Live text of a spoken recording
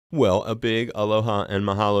Well, a big aloha and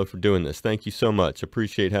mahalo for doing this. Thank you so much.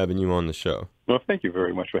 Appreciate having you on the show. Well, thank you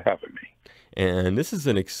very much for having me. And this is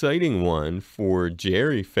an exciting one for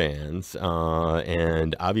Jerry fans.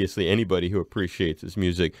 And obviously, anybody who appreciates his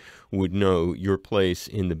music would know your place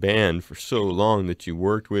in the band for so long that you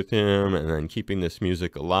worked with him and then keeping this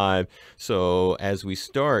music alive. So, as we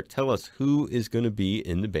start, tell us who is going to be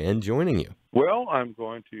in the band joining you. Well, I'm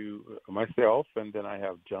going to myself, and then I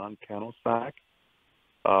have John Candlesack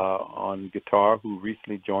on guitar, who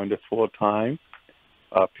recently joined us full time.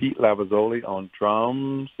 Pete Lavazzoli on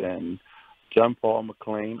drums, and John Paul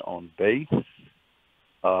McLean on bass.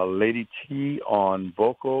 Lady T on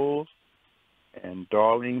vocals, and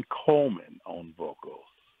Darlene Coleman on vocals.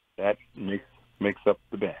 That makes up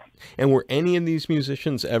the band. And were any of these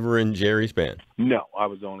musicians ever in Jerry's band? No, I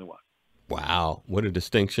was the only one. Wow, what a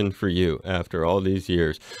distinction for you after all these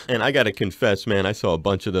years. And I got to confess, man, I saw a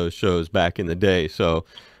bunch of those shows back in the day, so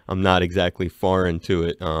I'm not exactly foreign to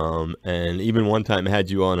it. And even one time I had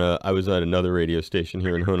you on I was at another radio station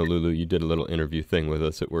here in Honolulu. You did a little interview thing with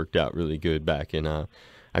us. It worked out really good back in,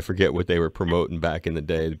 I forget what they were promoting back in the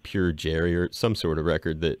day, the Pure Jerry or some sort of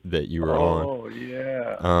record that you were on. Oh,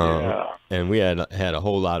 yeah. And we had a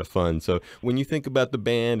whole lot of fun. So when you think about the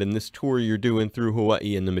band and this tour you're doing through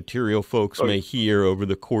Hawaii and the material folks may hear over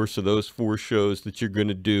the course of those 4 shows that you're going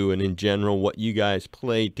to do, and in general what you guys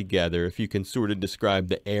played together, if you can sort of describe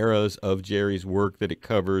the eras of Jerry's work that it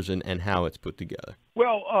covers and how it's put together.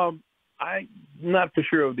 Well, I'm not for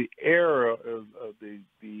sure of the era of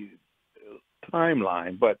the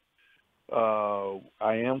timeline, but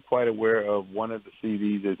I am quite aware of one of the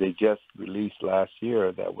CDs that they just released last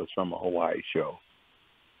year that was from a Hawaii show.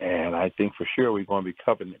 And I think for sure we're going to be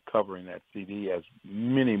covering that CD as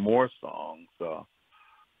many more songs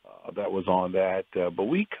that was on that. But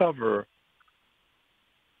we cover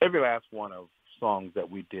every last one of songs that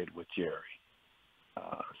we did with Jerry.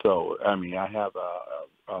 So, I mean, I have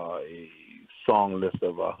a song list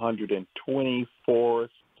of 124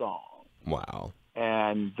 songs. Wow.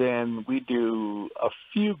 And then we do a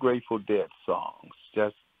few Grateful Dead songs,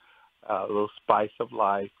 just a little spice of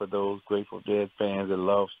life for those Grateful Dead fans that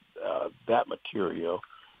love that material.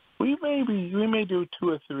 We may do 2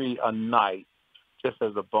 or 3 a night just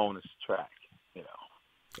as a bonus track, you know.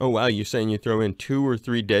 Oh, wow. You're saying you throw in 2 or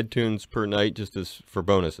 3 Dead tunes per night just as for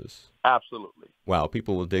bonuses? Absolutely. Wow.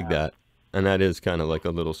 People will dig that. And that is kind of like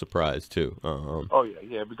a little surprise, too. Oh,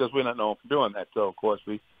 yeah, because we're not known for doing that. So, of course,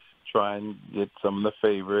 we try and get some of the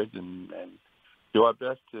favorites and do our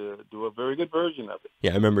best to do a very good version of it.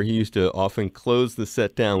 Yeah, I remember he used to often close the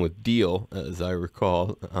set down with Deal, as I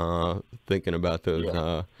recall, thinking about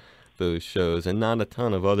those shows, and not a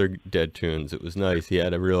ton of other Dead tunes. It was nice. He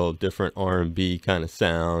had a real different R&B kind of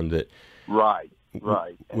sound. Right.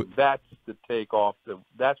 And that's the takeoff.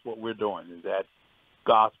 That's what we're doing, is that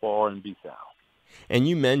gospel R&B sound. And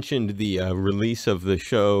you mentioned the release of the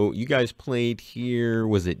show. You guys played here,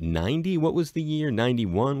 was it 90? What was the year?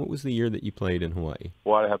 91? What was the year that you played in Hawaii?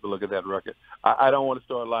 Well, I have to look at that record. I don't want to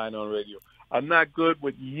start lying on radio. I'm not good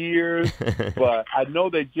with years, but I know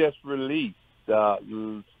they just released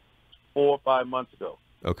 4 or 5 months ago.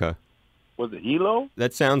 Okay. Was it Hilo?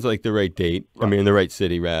 That sounds like the right date. Right. I mean, the right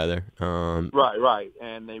city, rather. Right.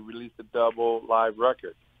 And they released a double live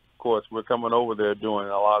record. Of course, we're coming over there doing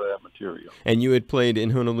a lot of that material. And you had played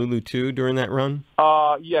in Honolulu, too, during that run?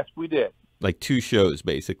 Yes, we did. Like 2 shows,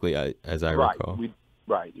 basically, as I recall.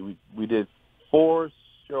 We did 4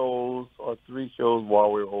 shows or 3 shows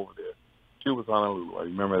while we were over there. 2 was Honolulu. I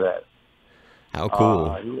remember that. How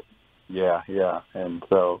cool. Yeah. And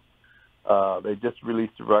so they just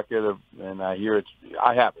released the record, and I hear it.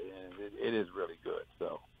 I have it, and it is really good.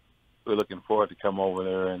 So we're looking forward to come over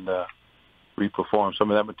there and re-perform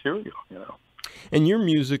some of that material, you know. And your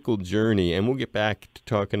musical journey, and we'll get back to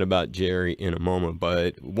talking about Jerry in a moment,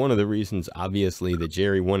 but one of the reasons, obviously, that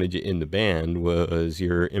Jerry wanted you in the band was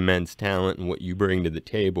your immense talent and what you bring to the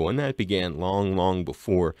table, and that began long, long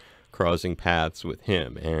before crossing paths with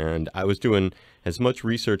him. And I was doing as much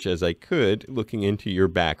research as I could looking into your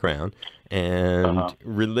background and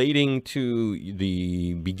relating to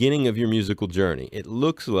the beginning of your musical journey. It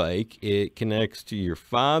looks like it connects to your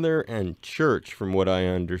father and church, from what I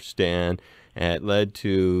understand. It led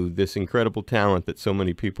to this incredible talent that so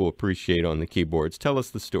many people appreciate on the keyboards. Tell us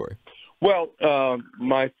the story. Well,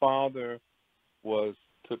 my father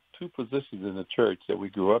took 2 positions in the church that we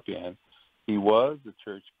grew up in. He was the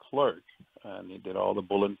church clerk, and he did all the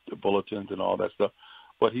bulletins and all that stuff.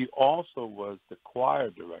 But he also was the choir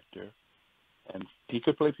director, and he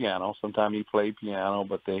could play piano. Sometimes he played piano,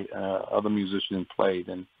 but other musicians played,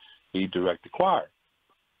 and he directed choir.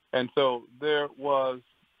 And so there was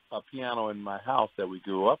a piano in my house that we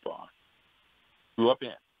grew up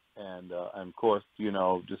in. And of course,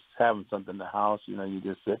 just having something in the house, you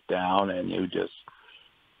just sit down and you just,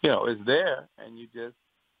 it's there and you just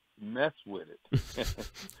mess with it.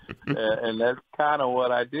 And that's kind of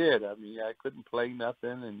what I did. I mean, I couldn't play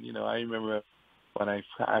nothing. And, I remember when I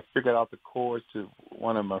figured out the chords to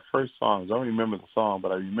one of my first songs. I don't remember the song,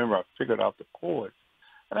 but I remember I figured out the chords.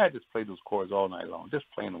 And I just played those chords all night long, just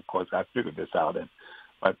playing them chords. I figured this out. And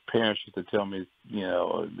my parents used to tell me,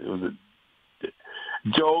 it was a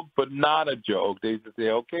joke, but not a joke. They used to say,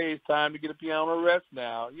 okay, it's time to get a piano rest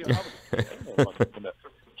now. I was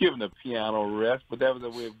giving the piano rest, but that was a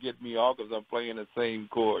way of getting me off because I'm playing the same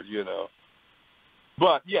chord,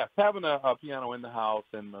 But, yes, having a piano in the house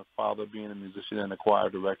and my father being a musician and the choir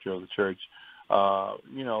director of the church,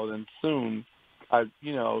 then soon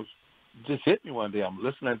just hit me one day. I'm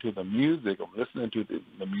listening to the music. I'm listening to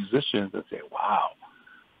the musicians and say, wow,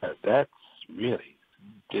 that's really,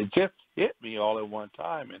 it just hit me all at one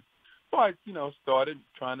time. And so I, started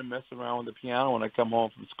trying to mess around with the piano when I come home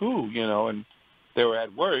from school, and they were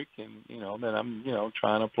at work. And, then I'm,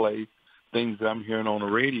 trying to play things that I'm hearing on the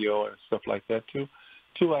radio and stuff like that too.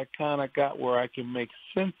 Till I kind of got where I can make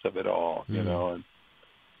sense of it all, and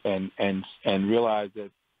realize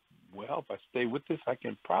that, well, if I stay with this, I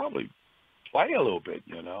can probably play a little bit,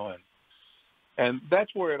 and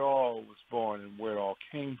that's where it all was born and where it all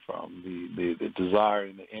came from. The desire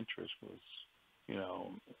and the interest was,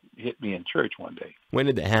 hit me in church one day. When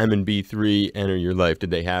did the Hammond B3 enter your life?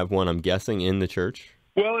 Did they have one, I'm guessing, in the church?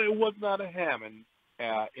 Well, it was not a Hammond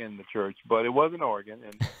in the church, but it was an organ,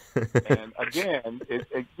 and I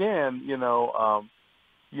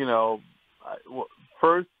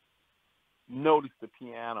first noticed the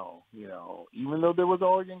piano. Even though there was an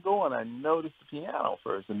organ going, I noticed the piano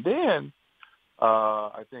first, and then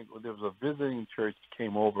I think there was a visiting church that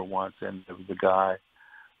came over once, and there was a guy.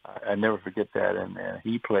 I never forget that, and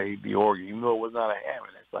he played the organ, even though it was not a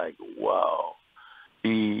Hammond. It's like, wow.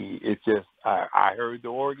 I heard the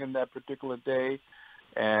organ that particular day,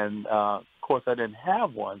 and of course I didn't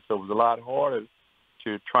have one, so it was a lot harder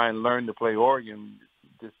to try and learn to play organ,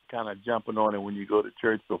 just kind of jumping on it when you go to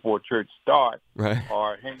church before church starts, right,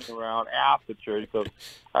 or hanging around after church, because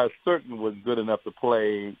I certainly was good enough to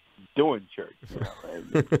play doing church.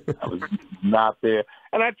 I was not there.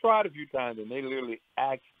 And I tried a few times, and they literally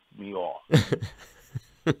asked me off.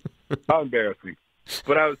 How embarrassing.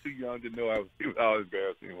 But I was too young to know how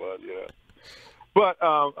embarrassing it was, But,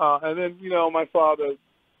 and then, my father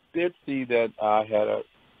did see that I had an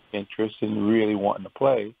interest in really wanting to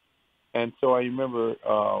play. And so I remember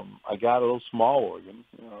I got a little small organ.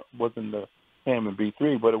 It wasn't the Hammond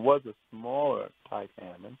B3, but it was a smaller type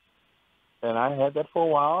Hammond. And I had that for a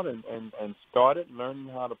while and started learning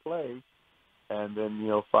how to play. And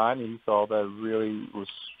then, finally he saw that really was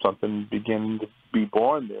something beginning to be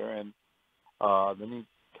born there. And then he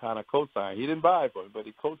kind of co-signed. He didn't buy it for me, but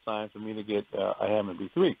he co-signed for me to get a Hammond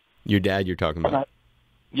B3. Your dad you're talking about?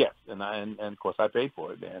 Yes, and of course I paid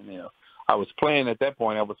for it. And, I was playing at that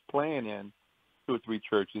point. I was playing in 2 or 3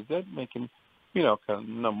 churches that making, kind of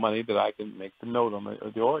enough money that I can make the note on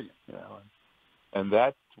the organ, And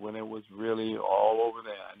that's when it was really all over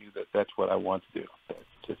there. I knew that that's what I wanted to do. That's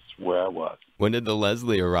just where I was. When did the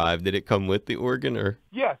Leslie arrive? Did it come with the organ, or?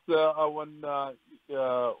 Yes, when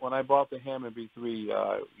I bought the Hammond B3,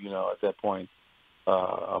 at that point,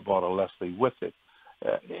 I bought a Leslie with it.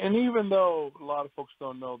 And even though a lot of folks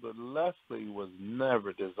don't know, the Leslie was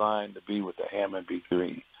never designed to be with the Hammond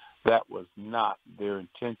B3. That was not their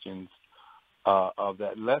intentions of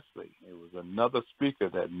that Leslie. It was another speaker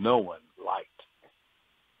that no one liked.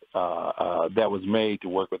 That was made to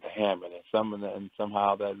work with the Hammond, and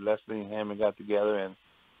somehow that Leslie and Hammond got together,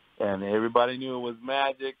 and everybody knew it was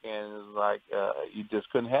magic, and it was like you just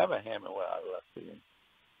couldn't have a Hammond without a Leslie.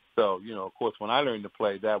 So, of course, when I learned to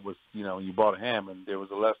play, that was, when you bought a Hammond, there was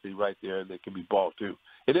a Leslie right there that could be bought too.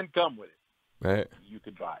 It didn't come with it. Right. You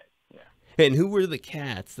could buy it. Yeah. And who were the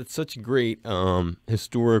cats? That's such a great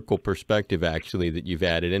historical perspective, actually, that you've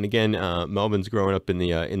added. And again, Melvin's growing up in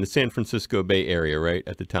the San Francisco Bay Area, right,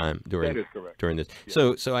 at the time during that is correct. During this.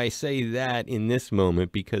 Yeah. So I say that in this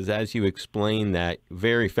moment because as you explain that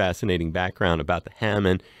very fascinating background about the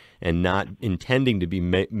Hammond and not intending to be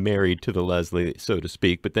married to the Leslie, so to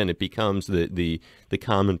speak, but then it becomes the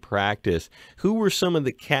common practice. Who were some of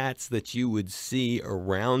the cats that you would see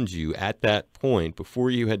around you at that point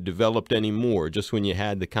before you had developed any more, just when you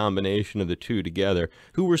had the combination of the two together?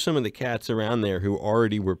 Who were some of the cats around there who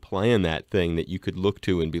already were playing that thing that you could look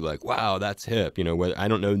to and be like, wow, that's hip? Whether I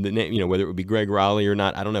don't know the name, whether it would be Greg Raleigh or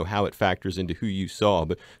not, I don't know how it factors into who you saw,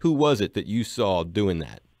 but who was it that you saw doing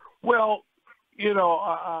that? Well,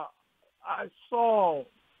 I saw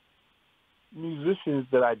musicians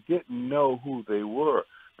that I didn't know who they were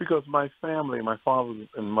because my family, my father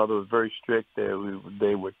and mother, was very strict.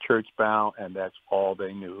 They were church bound, and that's all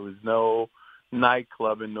they knew. There was no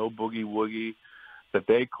nightclubbing, no boogie woogie that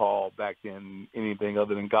they called back then. Anything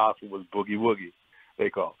other than gospel was boogie woogie, they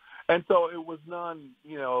called. And so it was none.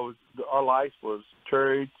 Our life was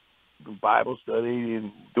church, Bible study,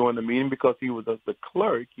 and during the meeting, because he was the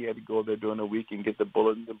clerk, he had to go there during the week and get the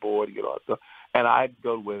bulletin board and get all that stuff. And I'd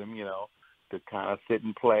go with him, to kind of sit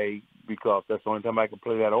and play, because that's the only time I could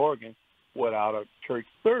play that organ without a church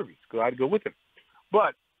service, because I'd go with him.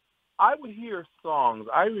 But I would hear songs.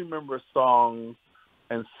 I remember songs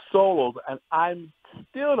and solos, and I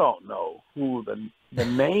still don't know who the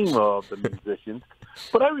name of the musicians,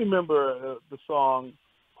 but I remember the song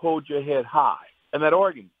 "Hold Your Head High" and that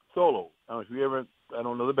organ solo. I don't know if you ever, I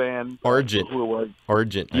don't know the band. Argent. Who it was.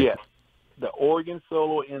 Argent. Yes. The organ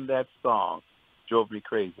solo in that song drove me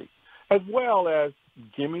crazy. As well as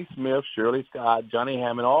Jimmy Smith, Shirley Scott, Johnny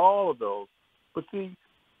Hammond, all of those. But see,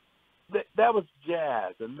 that was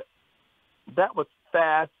jazz, and that was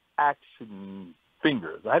fast action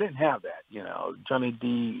fingers. I didn't have that, Johnny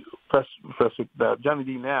D, Johnny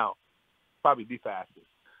D now, probably the fastest.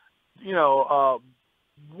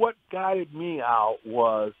 What guided me out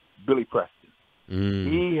was Billy Preston.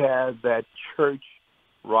 He has that church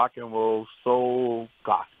rock and roll soul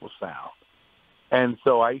gospel sound. And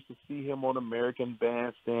so I used to see him on American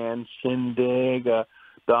Bandstand, Shindig,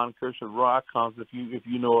 Don Kirshner Rock Concerts, if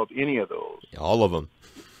you know of any of those. All of them.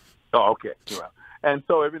 Oh, okay. Well, and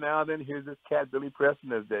so every now and then, here's this cat, Billy Preston,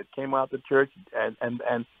 that came out to church, and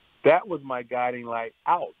that was my guiding light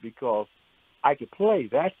out, because I could play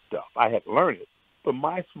that stuff. I had to learn it. But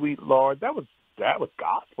my sweet Lord, that was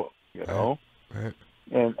gospel, Right.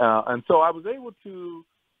 And so I was able to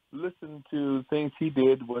listen to things he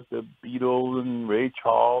did with the Beatles and Ray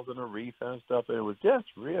Charles and Aretha and stuff, and it was just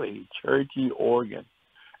really churchy organ.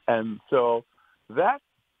 And so that's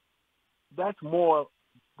more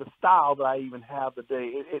the style that I even have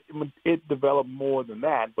today. It developed more than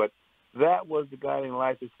that, but that was the guiding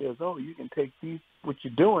light that says, oh, you can take what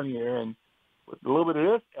you're doing here and with a little bit of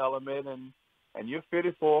this element, and you're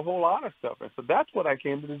fitted for a whole lot of stuff. And so that's what I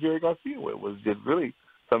came to the Jerry Garcia with, was just really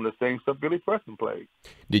some of the things that Billy Preston played.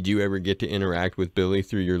 Did you ever get to interact with Billy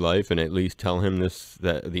through your life and at least tell him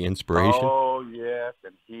the inspiration? Oh, yes,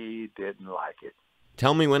 and he didn't like it.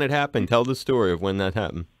 Tell me when it happened. Tell the story of when that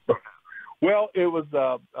happened. Well, it was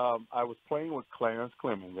I was playing with Clarence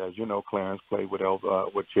Clemens. As you know, Clarence played with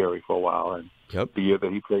Jerry for a while, and the year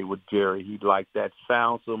that he played with Jerry, he liked that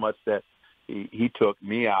sound so much that he took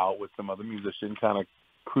me out with some other musician, kind of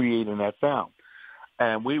creating that sound.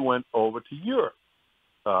 And we went over to Europe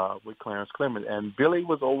with Clarence Clemens, and Billy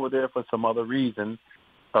was over there for some other reason.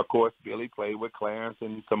 Of course, Billy played with Clarence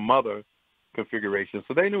in some other configuration,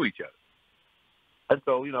 so they knew each other. And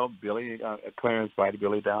so, Billy, Clarence invited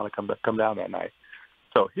Billy down to come down that night.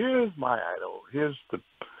 So here's my idol. Here's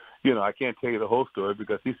I can't tell you the whole story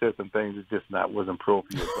because he said some things that just wasn't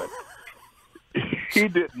appropriate, but he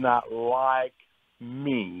did not like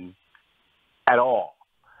me at all.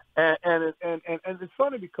 And it's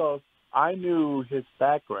funny because I knew his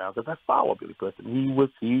background because I followed Billy Preston.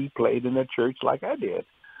 He played in the church like I did,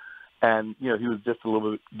 and he was just a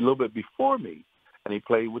little bit before me. And he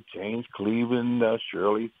played with James Cleveland,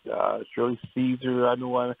 Shirley Caesar. I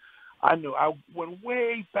knew I went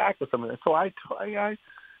way back with something. So I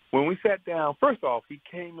when we sat down, first off, he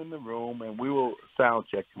came in the room and we were sound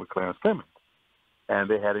checking with Clarence Clemens, and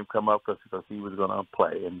they had him come up because he was going to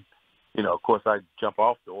play. And of course, I jump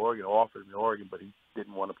off the organ, offered him the organ, but he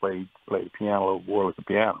didn't want to play piano or with the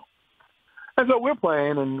piano. And so we're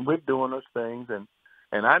playing and we're doing those things, and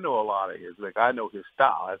I know a lot of his. Like I know his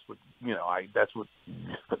style. That's what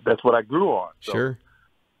that's what I grew on. So sure.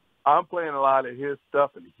 I'm playing a lot of his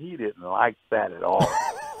stuff, and he didn't like that at all.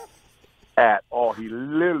 At all, he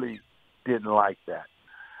literally didn't like that.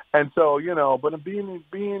 And so but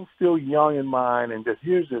being still young in mind, and just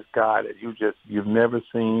here's this guy that you've never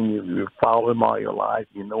seen. You've followed him all your life.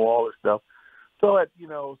 You know all this stuff. So at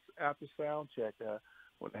after sound check,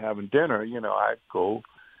 when having dinner, I'd go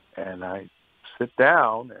and I sit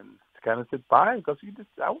down and kind of sit by him because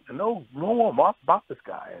I want to know more about this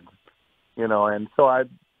guy, and so I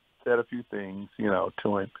said a few things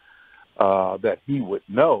to him that he would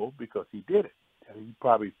know because he did it. And he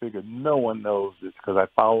probably figured no one knows this because I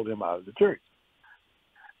followed him out of the church.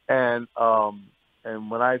 And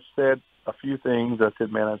when I said a few things, I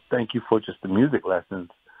said, man, I thank you for just the music lessons.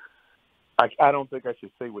 I don't think I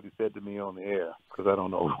should say what he said to me on the air because I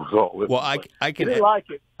don't know who's all with Well, him. I He can didn't like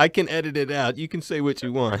it. I can edit it out. You can say what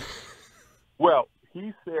you want. Well,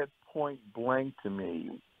 he said point blank to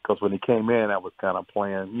me because when he came in, I was kind of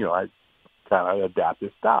playing. I kind of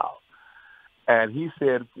adapted style, and he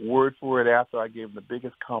said word for word after I gave him the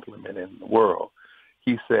biggest compliment in the world.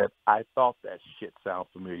 He said, "I thought that shit sounded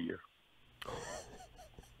familiar."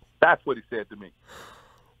 That's what he said to me.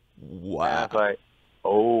 Wow. And I was like,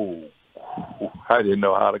 oh, I didn't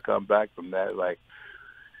know how to come back from that. Like,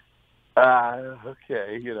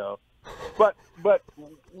 okay, But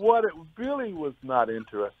Billy was not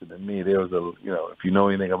interested in me. There was if you know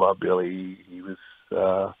anything about Billy, he was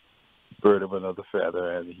bird of another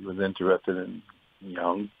feather, and he was interested in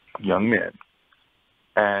young men.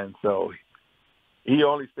 And so he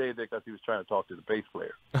only stayed there because he was trying to talk to the bass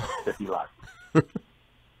player that he liked.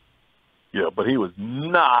 But he was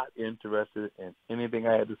not interested in anything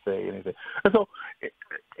I had to say, anything. And so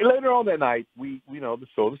later on that night, the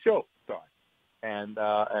show started, and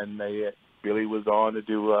Billy was on to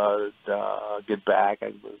do Get Back.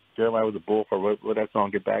 Jeremiah was a bull for what that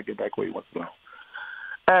song, Get Back where he wants to go.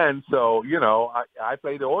 And so I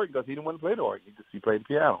played the organ because he didn't want to play the organ; he played the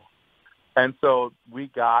piano. And so we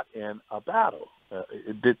got in a battle.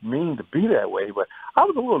 It didn't mean to be that way, but I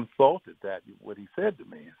was a little insulted that what he said to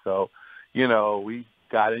me. So. We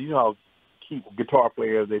got it. Guitar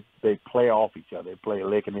players, they play off each other. They play a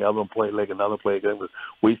lick and the other one play a lick, another play a lick.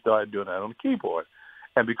 We started doing that on the keyboard.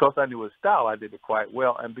 And because I knew his style, I did it quite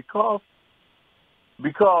well. And because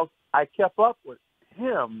I kept up with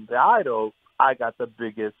him, the idol, I got the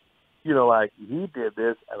biggest, like he did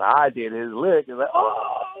this and I did his lick. And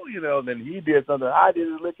then he did something, I did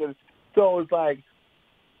his lick. And so it's like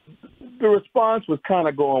the response was kind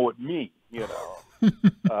of going with me, and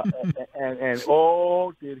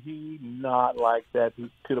did he not like that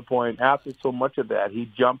to the point after so much of that, he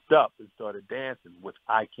jumped up and started dancing, which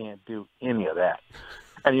I can't do any of that.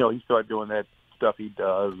 And, he started doing that stuff he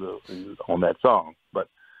does on that song. But,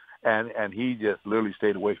 and he just literally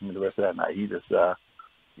stayed away from me the rest of that night. He just, if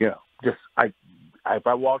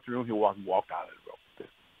I walked the room, he walked out of the room.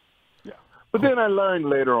 Yeah. But then I learned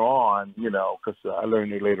later on, because I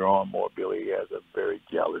learned later on more Billy has a very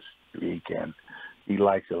jealous streak, and he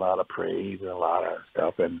likes a lot of praise and a lot of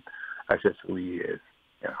stuff, and that's just who he is,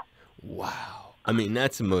 Wow. I mean,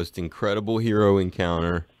 that's the most incredible hero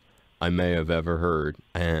encounter I may have ever heard,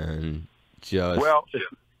 and just... Well,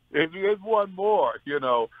 there's one more,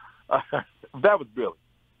 that was Billy.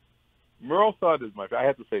 Merle Saunders, I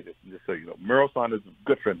have to say this, just so you know, Merle Saunders is a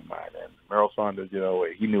good friend of mine, and Merle Saunders,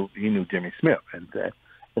 he knew Jimmy Smith, and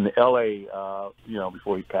in the L.A.,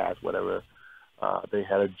 before he passed, whatever, they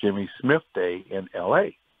had a Jimmy Smith Day in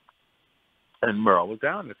L.A., and Merle was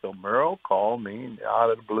down there. So Merle called me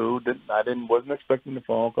out of the blue. Wasn't expecting the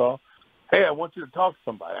phone call. Hey, I want you to talk to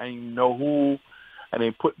somebody. I didn't know who, and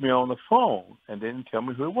they put me on the phone and didn't tell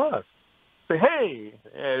me who it was. Say, hey,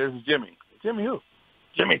 this is Jimmy. Jimmy who?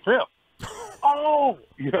 Jimmy Smith. Oh,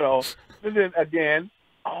 and then again,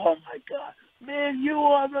 oh my God, man, you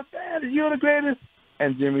are the best. You're the greatest.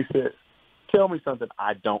 And Jimmy said, tell me something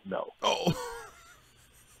I don't know. Oh.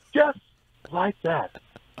 Just like that.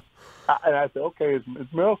 And I said, okay, is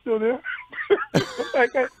Merle still there? I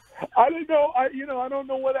didn't know. I don't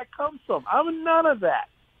know where that comes from. I'm none of that.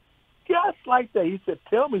 Just like that. He said,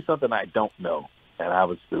 tell me something I don't know. And I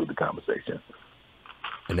was through the conversation.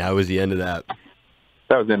 And that was the end of that.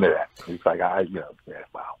 That was the end of that. He's like, wow.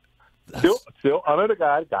 Still under the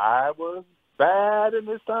guy. Guy was bad in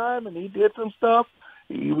his time, and he did some stuff.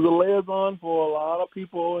 He was a liaison for a lot of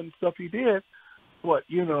people and stuff he did. But,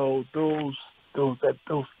 those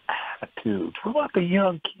attitudes. What about the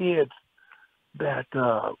young kids that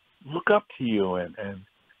look up to you? And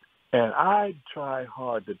I try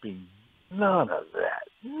hard to be none of that.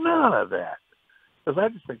 Because I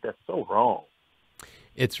just think that's so wrong.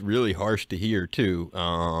 It's really harsh to hear, too.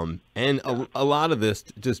 And a lot of this,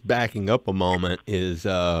 just backing up a moment, is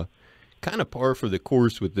kind of par for the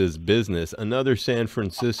course with this business. Another San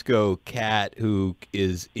Francisco cat who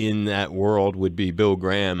is in that world would be Bill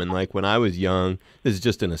Graham. And like when I was young, this is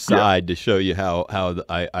just an aside to show you how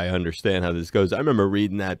I understand how this goes. I remember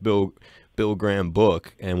reading that Bill Graham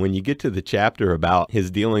book, and when you get to the chapter about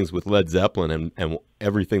his dealings with Led Zeppelin and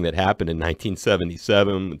everything that happened in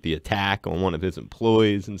 1977 with the attack on one of his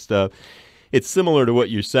employees and stuff, it's similar to what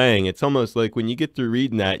you're saying. It's almost like when you get through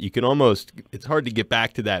reading that, you can almost, it's hard to get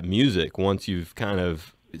back to that music once you've kind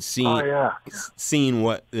of seen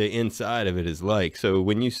what the inside of it is like. So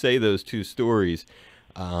when you say those two stories,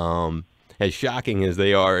 as shocking as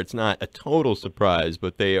they are, it's not a total surprise,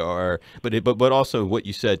 but they are. But also what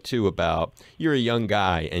you said too about you're a young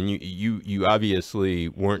guy, and you obviously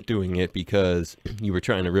weren't doing it because you were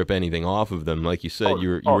trying to rip anything off of them. Like you said,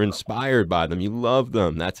 you were inspired by them. You love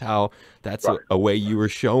them. That's Right. a way you were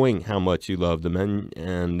showing how much you love them,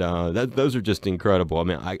 and those are just incredible. I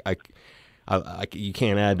mean, you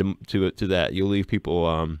can't add to that. You'll leave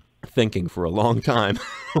people thinking for a long time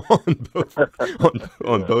on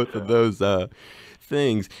both of those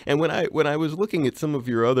things. And when I was looking at some of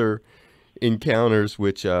your other encounters,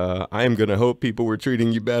 which I am going to hope people were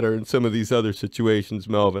treating you better in some of these other situations,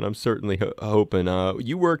 Melvin. I'm certainly hoping.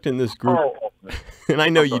 You worked in this group, and I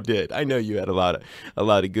know you did. I know you had a lot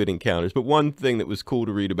of good encounters. But one thing that was cool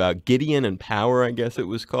to read about, Gideon and Power, I guess it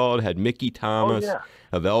was called, had Mickey Thomas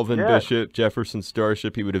of Elvin Bishop, Jefferson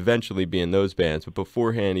Starship. He would eventually be in those bands, but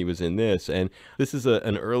beforehand he was in this. And this is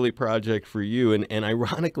an early project for you. And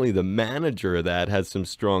ironically, the manager of that has some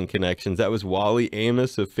strong connections. That was Wally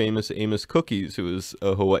Amos of famous Amos Cookies, who was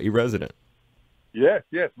a Hawaii resident. Yes.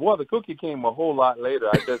 Well, the cookie came a whole lot later.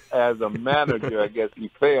 I just, as a manager, I guess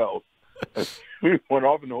he failed. We went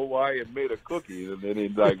off in Hawaii and made a cookie, and then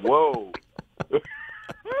he's like, whoa.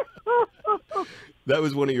 That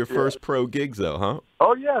was one of your first pro gigs, though, huh?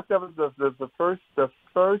 Oh yes, that was the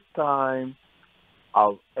first time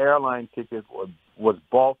an airline ticket was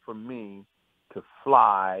bought for me to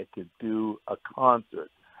fly to do a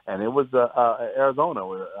concert, and it was Arizona.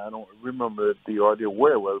 I don't remember the order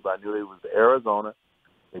where it was, but I knew it was Arizona.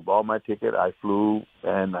 They bought my ticket. I flew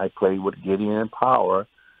and I played with Gideon and Power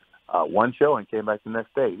one show and came back the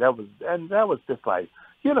next day. That was just like,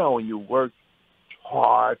 when you work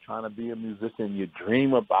hard trying to be a musician, you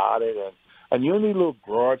dream about it, and you're in these little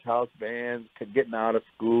garage house bands getting out of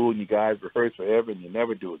school, and you guys rehearse forever and you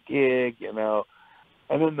never do a gig, and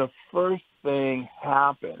then the first thing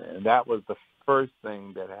happened, and that was the first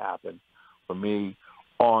thing that happened for me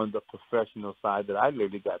on the professional side that I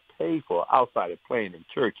literally got paid for outside of playing in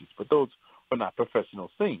churches, but those were not professional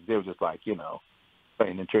scenes. They were just like,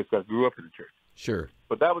 playing in church, because I grew up in the church. Sure.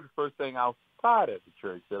 But that was the first thing outside of the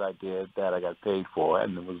church that I did that I got paid for,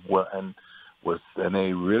 and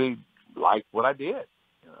they really liked what I did,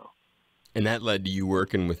 And that led to you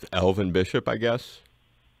working with Elvin Bishop, I guess.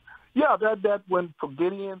 Yeah, that went for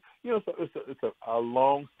Gideon. It's a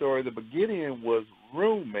long story. The Gideon was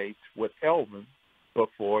roommates with Elvin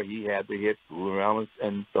before he had the hit "Fool Around"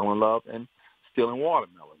 and "Fell in Love" and "Stealing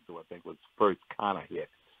Watermelon," so I think was first kind of hit.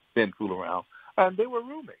 Then "Fool Around," and they were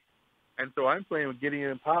roommates. And so I'm playing with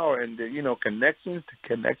Gideon and Power, and connections to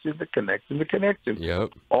connections to connections to connections.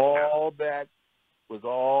 Yep. All that was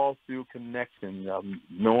all through connection,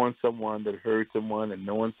 knowing someone that heard someone, and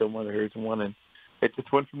knowing someone that heard someone, and it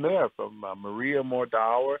just went from there. From Maria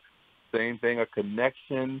Mordauer, same thing, a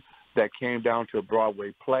connection that came down to a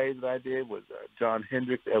Broadway play that I did was John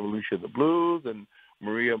Hendricks' Evolution of the Blues, and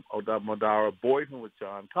Maria Mordauer boyfriend with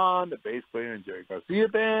John Kahn, the bass player in Jerry Garcia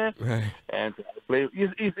Band. Right. And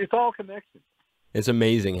it's all connections. It's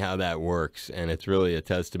amazing how that works, and it's really a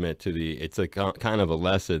testament to it's a kind of a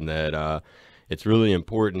lesson that it's really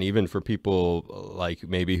important, even for people like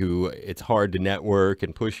maybe who it's hard to network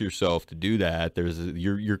and push yourself to do that.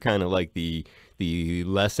 You're kind of like the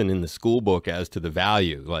lesson in the school book as to the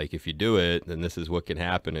value. Like if you do it, then this is what can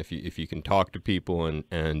happen if you can talk to people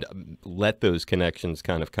and let those connections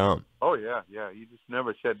kind of come. Oh yeah. You just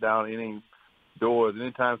never shut down any doors.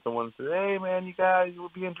 Anytime someone says, "Hey man, you guys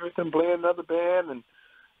would be interested in playing another band and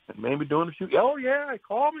maybe doing a few," oh yeah,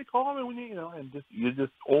 call me when and you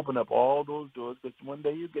just open up all those doors, because one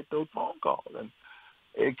day you get those phone calls, and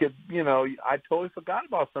it could, I totally forgot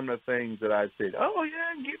about some of the things that I said. Oh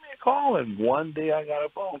yeah, give me a call, and one day I got a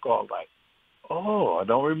phone call like, oh, I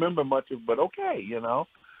don't remember much of, but okay,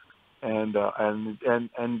 and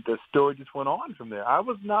the story just went on from there. I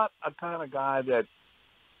was not a kind of guy that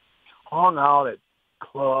hung out at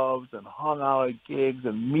clubs and hung out at gigs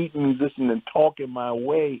and meeting musicians and talking my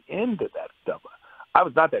way into that stuff. I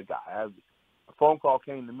was not that guy. A phone call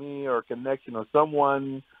came to me, or a connection, or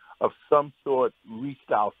someone of some sort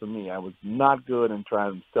reached out to me. I was not good in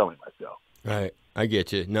trying to selling myself. Right. I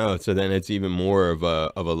get you. No, so then it's even more of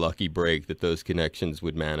a lucky break that those connections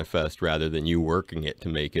would manifest rather than you working it to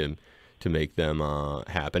make them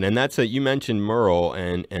happen. And that's you mentioned Merle,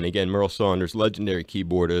 and again, Merle Saunders, legendary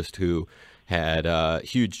keyboardist who had a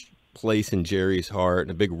huge place in Jerry's heart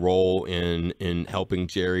and a big role in helping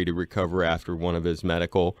Jerry to recover after one of his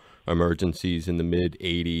medical emergencies in the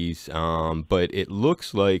mid-'80s. But it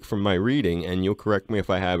looks like, from my reading, and you'll correct me if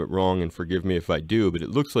I have it wrong and forgive me if I do, but it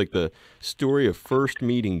looks like the story of first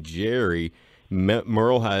meeting Jerry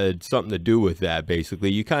Merle had something to do with that, basically.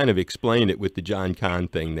 You kind of explained it with the John Conn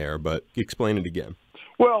thing there, but explain it again.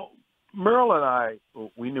 Well, Merle and I,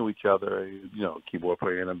 we knew each other, keyboard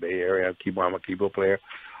player in the Bay Area. I'm a keyboard player.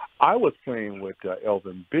 I was playing with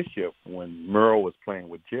Elvin Bishop when Merle was playing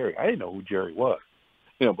with Jerry. I didn't know who Jerry was,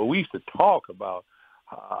 but we used to talk about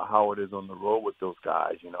how it is on the road with those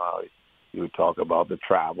guys. How you would talk about the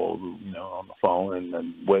travel, on the phone,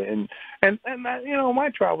 and my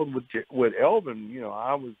travels with Elvin,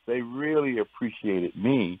 they really appreciated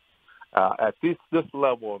me. At this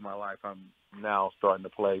level of my life, I'm now starting to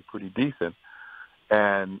play pretty decent,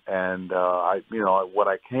 and what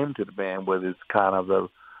I came to the band with is kind of the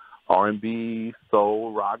R&B,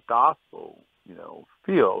 soul, rock, gospel,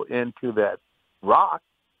 feel into that rock.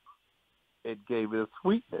 It gave it a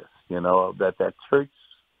sweetness, that church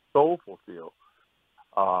soulful feel.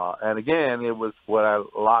 And again, it was what I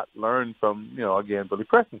learned from, again, Billy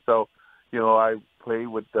Preston. So, I played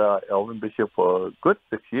with Elvin Bishop for a good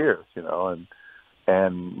 6 years,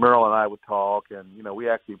 and Merle and I would talk, and, we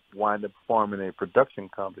actually wind up forming a production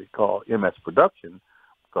company called MS Production,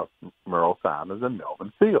 because Merle Simons and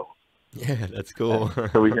Melvin Seals. Yeah, that's cool.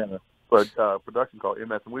 So we had a production called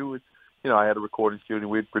MS, and we would, I had a recording studio,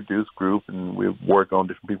 we'd produce group, and we'd work on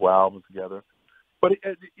different people's albums together. But,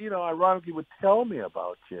 ironically, would tell me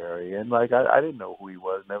about Jerry, and, I didn't know who he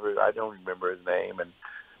was. I don't remember his name. And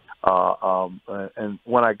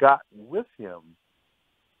when I got with him,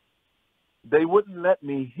 they wouldn't let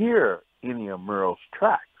me hear any of Merle's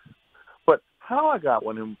tracks. But how I got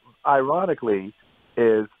with him, ironically,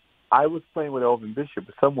 is I was playing with Elvin Bishop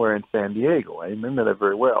somewhere in San Diego. I remember that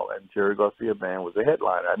very well. And Jerry Garcia Band was the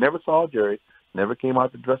headliner. I never saw Jerry, never came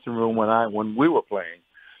out the dressing room when we were playing.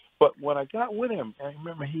 But when I got with him, I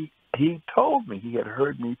remember he told me he had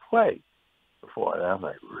heard me play before. And I was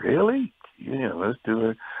like, really? Let's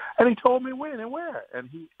do it. And he told me when and where. And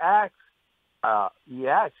he asked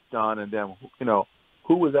John and them,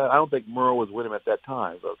 who was that? I don't think Merle was with him at that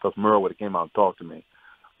time, because Merle would have came out and talked to me.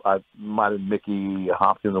 I might have Mickey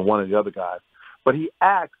Hopkins or one of the other guys. But he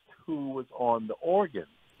asked who was on the organ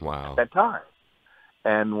at that time.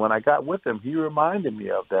 And when I got with him, he reminded me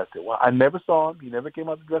of that. Well, I never saw him. He never came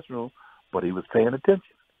out the dressing room, but he was paying attention.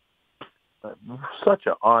 Such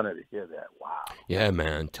an honor to hear that. Wow. Yeah,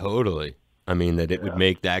 man, totally. I mean, that it would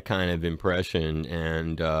make that kind of impression.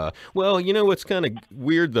 And, what's kind of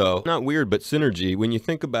weird, though, not weird, but synergy, when you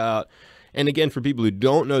think about, and again, for people who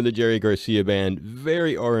don't know the Jerry Garcia Band,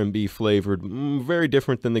 very R&B flavored, very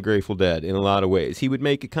different than the Grateful Dead in a lot of ways. He would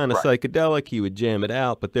make it kind of psychedelic. He would jam it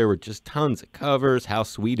out, but there were just tons of covers, How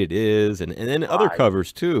Sweet It Is, and then other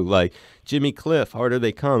covers, too, like Jimmy Cliff, Harder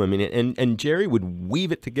They Come. I mean, and Jerry would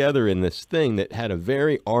weave it together in this thing that had a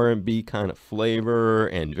very R&B kind of flavor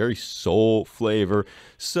and very soul flavor.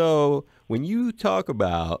 So when you talk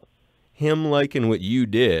about him liking what you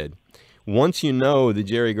did, once you know the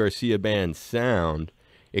Jerry Garcia Band sound,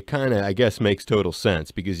 it kind of, I guess, makes total sense,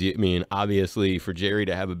 because, obviously for Jerry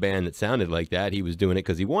to have a band that sounded like that, he was doing it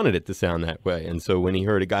because he wanted it to sound that way. And so when he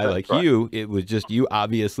heard a guy you, it was just, you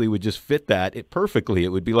obviously would just fit that perfectly.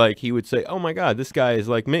 It would be like he would say, oh my God, this guy is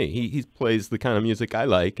like me. He plays the kind of music I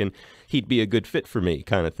like, and he'd be a good fit for me,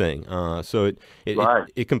 kind of thing. So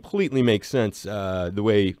it completely makes sense the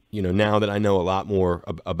way, now that I know a lot more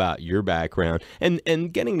about your background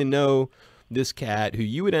and getting to know this cat who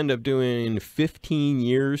you would end up doing 15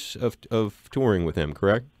 years of touring with him,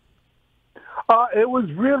 correct? It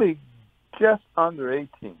was really just under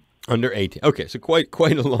 18. Under 18. Okay, so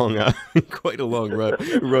quite a long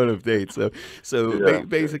run of dates. So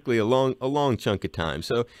basically a long chunk of time.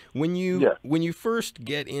 So when you first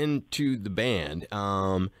get into the band,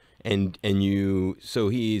 and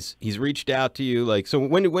he's reached out to you, like, so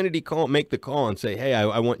when did he make the call and say, hey,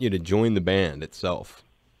 I want you to join the band itself?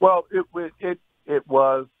 Well, it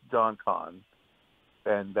was John Conn,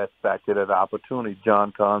 and that's back to that opportunity.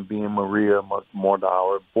 John Conn being Maria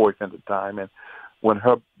Mordauer, boyfriend at the time, and when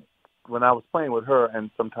I was playing with her, and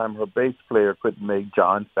sometimes her bass player couldn't make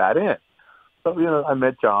John sat in. So I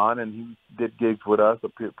met John, and he did gigs with us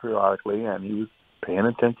periodically, and he was paying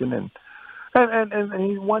attention, and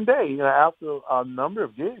he one day, after a number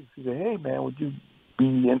of gigs, he said, "Hey man, would you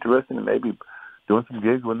be interested in maybe doing some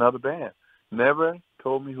gigs with another band?" Never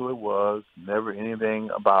told me who it was, never anything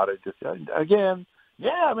about it. Just again,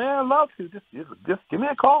 yeah, man, I'd love to. Just give me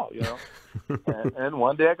a call, and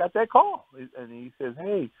one day I got that call, and he says,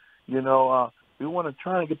 "Hey, we want to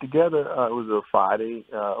try and get together." It was a Friday,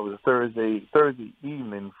 it was a Thursday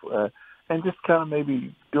evening, and just kind of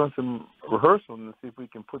maybe doing some rehearsal and see if we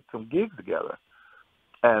can put some gigs together.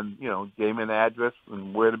 and gave me an address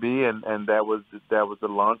and where to be, and that was the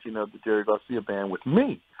launching of the Jerry Garcia Band with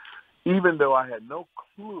me, even though I had no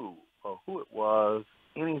clue of who it was,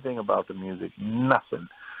 anything about the music, nothing.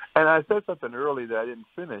 And I said something earlier that I didn't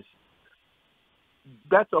finish.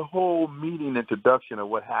 That's a whole meeting introduction of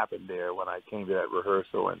what happened there when I came to that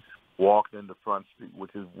rehearsal and walked in the front street,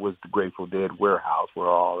 which was the Grateful Dead warehouse where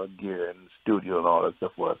all the gear and the studio and all that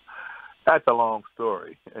stuff was. That's a long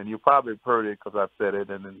story, and you probably have heard it because I've said it,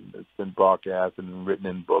 and it's been broadcast and written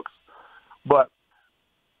in books. But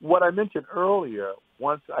what I mentioned earlier,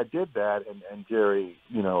 once I did that, and Jerry,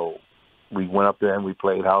 we went up there and we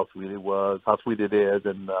played How Sweet It Was, How Sweet It Is,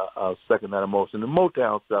 and Second Night Emotion, the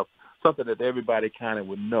Motown stuff, something that everybody kind of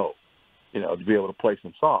would know, to be able to play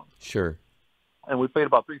some songs. Sure. And we played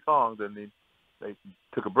about 3 songs, and they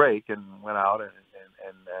took a break and went out, and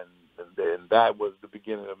that was the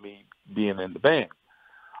beginning of me being in the band.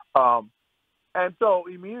 And so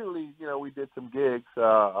immediately, we did some gigs.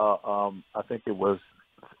 I think it was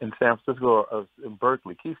in San Francisco or in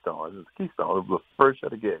Berkeley, Keystone. It was Keystone. It was the first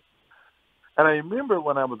set of gigs. And I remember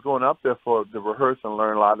when I was going up there for the rehearsal and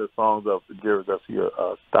learn a lot of the songs of the Jerry Garcia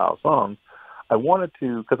style songs, I wanted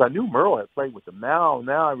to, because I knew Merle had played with them. Now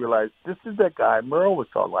I realized this is that guy Merle was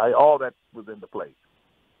talking about. All that was in the place.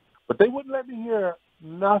 But they wouldn't let me hear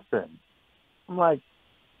nothing. I'm like,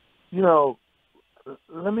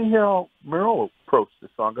 let me hear how Merle approached the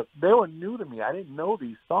song. Because they were new to me. I didn't know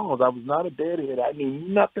these songs. I was not a deadhead. I knew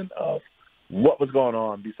nothing of what was going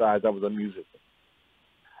on besides I was a musician.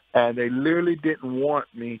 And they literally didn't want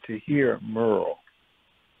me to hear Merle.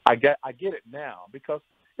 I get it now, because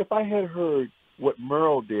if I had heard what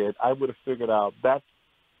Merle did, I would have figured out that's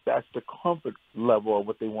the comfort level of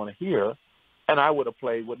what they want to hear, and I would have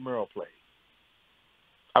played what Merle played.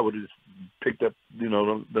 I would have just picked up,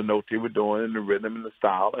 the notes they were doing and the rhythm and the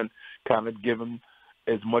style, and kind of given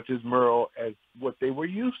as much as Merle as what they were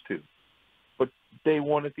used to. But they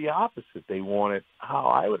wanted the opposite. They wanted how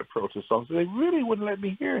I would approach the song, so they really wouldn't let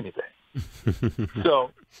me hear anything.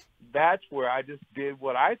 So that's where I just did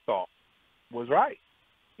what I thought was right,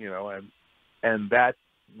 and that's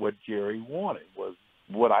what Jerry wanted, was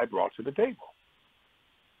what I brought to the table.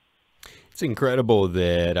 It's incredible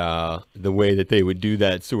that the way that they would do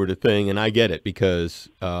that sort of thing, and I get it, because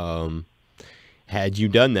had you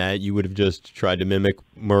done that, you would have just tried to mimic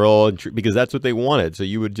Merle, because that's what they wanted. So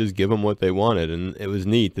you would just give them what they wanted, and it was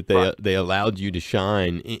neat that they allowed you to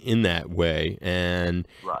shine in that way. And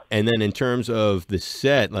and then in terms of the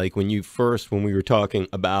set, like when we were talking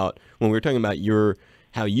about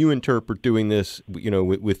how you interpret doing this,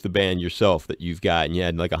 with the band yourself that you've got, and you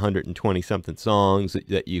had like 120 something songs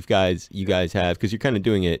that you guys have, because you're kind of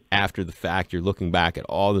doing it after the fact. You're looking back at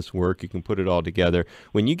all this work. You can put it all together.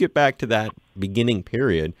 When you get back to that beginning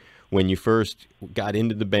period, when you first got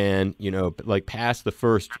into the band, like past the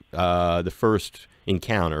first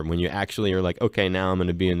encounter, when you actually are like, okay, now I'm going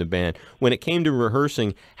to be in the band. When it came to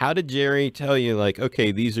rehearsing, how did Jerry tell you, like,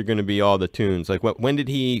 okay, these are going to be all the tunes? Like,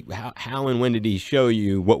 how and when did he show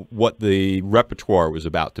you what the repertoire was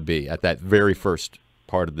about to be at that very first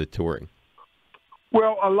part of the touring?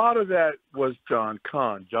 Well, a lot of that was John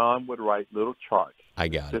Kahn. John would write little charts. I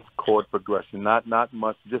got it. Just chord progression, not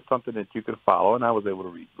much, just something that you could follow, and I was able to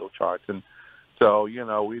read little charts. And so,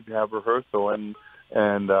 we'd have rehearsal, and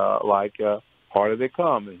Harder They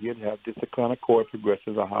Come, and he'd have just a kind of chord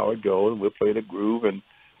progressions of how it goes, and we'd play the groove, and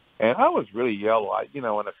I was really yellow. When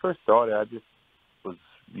I first started, I just was,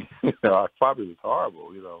 I probably was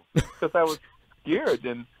horrible, because I was scared,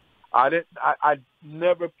 and I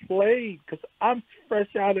never played, because I'm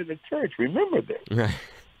fresh out of the church. Remember this. Right.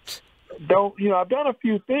 I've done a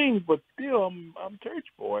few things, but still, I'm a church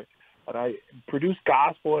boy, and I produced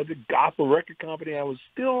gospel at the gospel record company. I was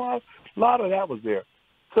still a lot of that was there.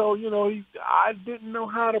 So, I didn't know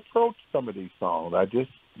how to approach some of these songs. I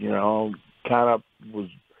just, kind of was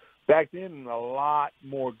back then a lot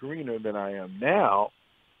more greener than I am now.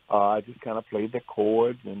 I just kind of played the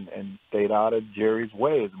chords and stayed out of Jerry's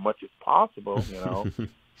way as much as possible,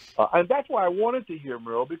 and that's why I wanted to hear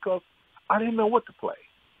Merle, because I didn't know what to play.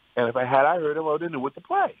 And if I heard him, I didn't know what to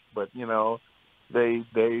play. But,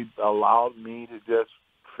 they allowed me to just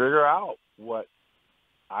figure out what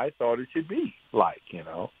I thought it should be like,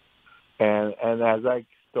 And as I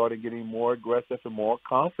started getting more aggressive and more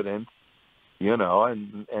confident,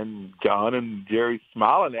 and John and Jerry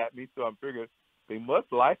smiling at me, so I'm figuring they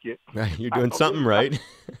must like it. You're doing something right.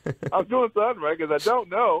 I'm doing something right, because I don't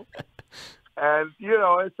know. And,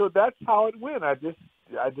 and so that's how it went. I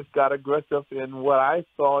just got aggressive in what I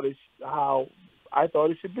thought how I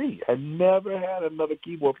thought it should be. I never had another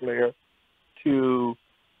keyboard player to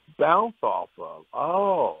bounce off of.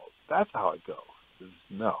 Oh, that's how it goes.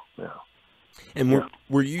 No, yeah. And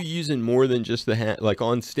were you using more than just the like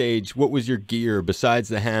on stage? What was your gear besides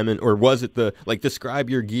the Hammond, or was it the like? Describe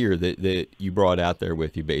your gear that you brought out there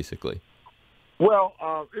with you, basically. Well,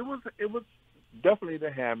 it was definitely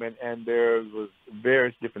the Hammond, and there was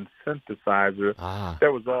various different synthesizers Ah,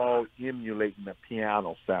 that was all emulating the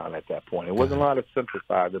piano sound at that point. It wasn't got a it. lot of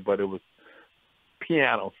synthesizer, but it was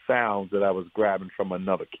piano sounds that I was grabbing from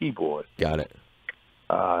another keyboard. Got it.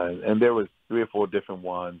 And there was 3 or 4 different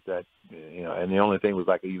ones that, and the only thing was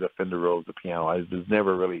like either Fender Rhodes or piano. It was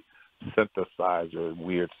never really synthesizer,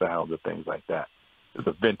 weird sounds or things like that. It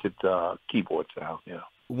was a vintage keyboard sound,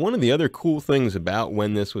 One of the other cool things about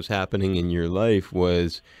when this was happening in your life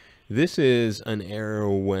was this is an era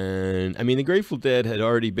when, I mean, the Grateful Dead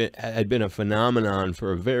had been a phenomenon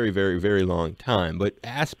for a very, very, very long time, but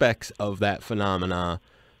aspects of that phenomena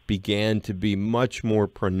began to be much more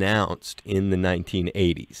pronounced in the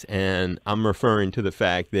 1980s. And I'm referring to the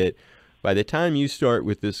fact that by the time you start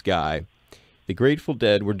with this guy, the Grateful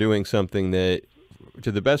Dead were doing something that,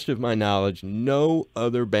 to the best of my knowledge, no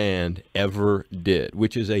other band ever did,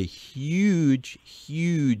 which is a huge,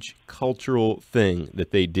 huge cultural thing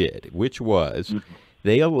that they did, which was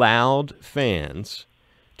they allowed fans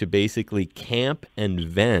to basically camp and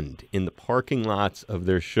vend in the parking lots of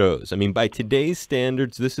their shows. I mean, by today's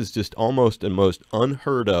standards, this is just almost a most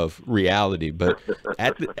unheard of reality. But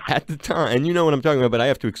at the time, and you know what I'm talking about, but I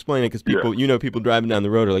have to explain it because people, people driving down the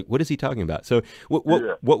road are like, "What is he talking about?" So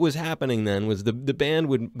what was happening then was the band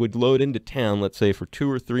would load into town, let's say for 2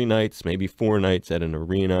 or 3 nights, maybe 4 nights at an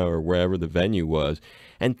arena or wherever the venue was,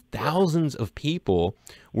 and thousands of people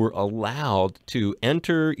were allowed to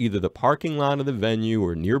enter either the parking lot of the venue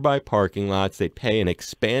or nearby parking lots. They'd pay an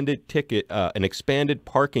expanded an expanded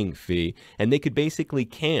parking fee, and they could basically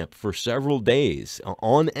camp for several days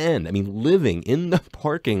on end. I mean, living in the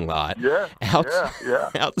parking lot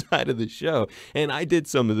outside of the show. And I did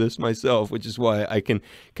some of this myself, which is why I can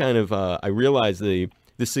kind of, I realize the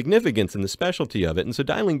significance and the specialty of it. And so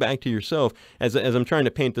dialing back to yourself, as I'm trying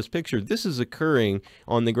to paint this picture, this is occurring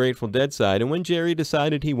on the Grateful Dead side. And when Jerry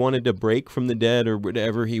decided he wanted to break from the Dead or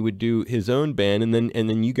whatever, he would do his own band, and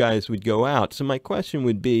then you guys would go out. So my question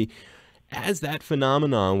would be, as that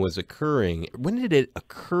phenomenon was occurring, when did it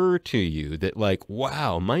occur to you that, like,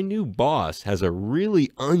 wow, my new boss has a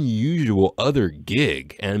really unusual other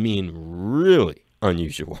gig? I mean, really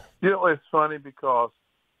unusual. It's funny because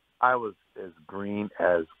I was as green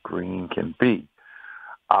can be.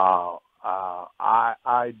 I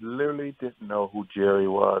literally didn't know who Jerry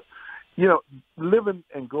was. Living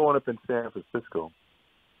and growing up in San Francisco,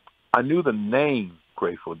 I knew the name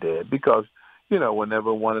Grateful Dead because,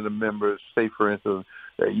 whenever one of the members, say for instance,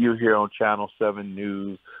 that you hear on Channel 7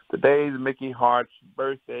 News, today's Mickey Hart's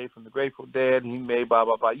birthday from the Grateful Dead, he made blah,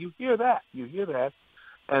 blah, blah. You hear that.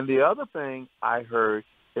 And the other thing I heard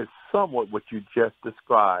is somewhat what you just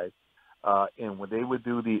described. And when they would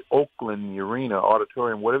do the Oakland Arena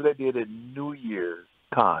Auditorium, whatever they did at New Year's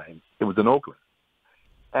time, it was in Oakland,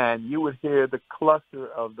 and you would hear the cluster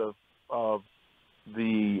of the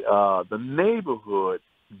neighborhood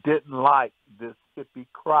didn't like this hippie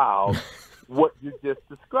crowd, what you just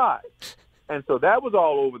described, and so that was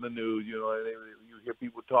all over the news. You hear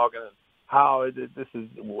people talking how this is,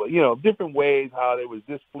 different ways how they was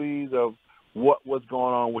displeased of what was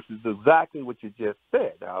going on, which is exactly what you just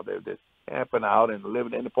said. How they're just camping out and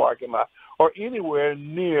living in the parking lot or anywhere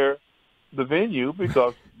near the venue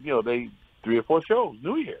because, they 3 or 4 shows,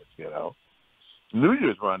 New Year's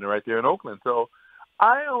running right there in Oakland. So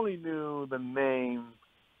I only knew the name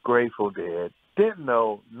Grateful Dead, didn't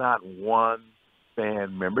know not one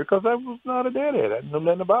band member because I was not a Deadhead. I didn't know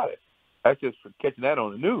nothing about it. That's just for catching that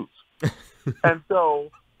on the news. And so,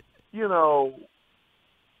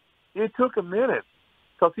 it took a minute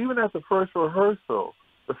because even at the first rehearsal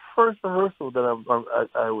that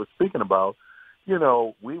I was speaking about,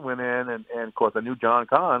 we went in and of course I knew John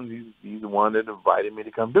Kahn. He's the one that invited me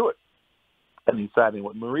to come do it. And he sat in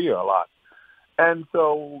with Maria a lot. And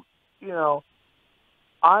so,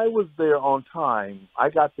 I was there on time. I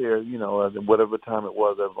got there, whatever time it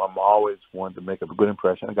was. I'm always wanted to make a good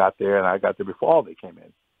impression. I got there, and I got there before they came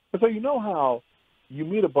in. And so how you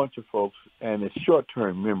meet a bunch of folks, and it's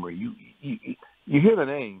short-term memory. You hear the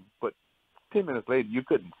name, but 10 minutes later, you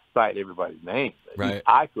couldn't cite everybody's name. Right.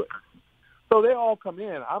 I couldn't. So they all come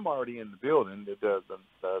in. I'm already in the building.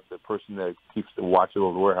 The person that keeps the watch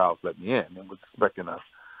over the warehouse let me in and was expecting us.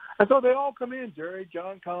 And so they all come in, Jerry,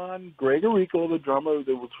 John Kahn, Greg Arico, the drummer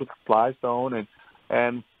that was with Sly Stone,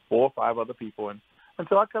 and 4 or 5 other people. And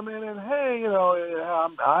so I come in and, hey,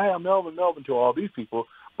 I am Melvin to all these people,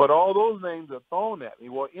 But all those names are thrown at me.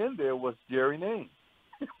 Well, in there was Jerry name.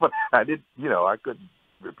 But I didn't, I couldn't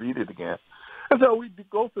repeat it again. And so we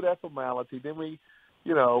go through that formality. Then we,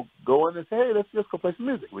 go in and say, hey, let's just go play some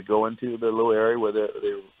music. We go into the little area where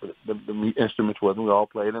the instruments was, and we all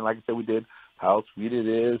played. And like I said, we did How Sweet It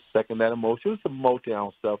Is, Second That Emotion. It was some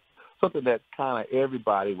Motown stuff, something that kind of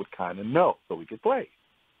everybody would kind of know, so we could play.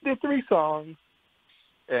 Did 3 songs,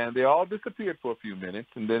 and they all disappeared for a few minutes,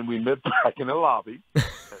 and then we met back in the lobby.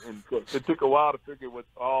 And it took a while to figure what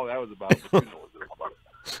all that was about, but what it was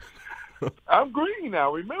about. I'm green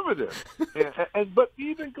now. Remember this. But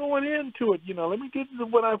even going into it, let me get to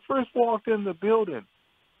when I first walked in the building,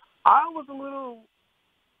 I was a little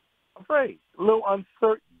afraid, a little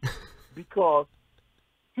uncertain, because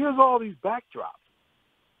here's all these backdrops,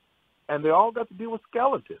 and they all got to deal with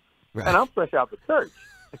skeletons. Right. And I'm fresh out the church,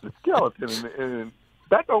 and the skeleton, and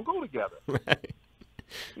that don't go together. Right.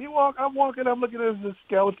 I'm walking, I'm looking at this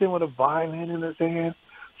skeleton with a violin in his hand,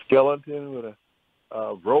 skeleton with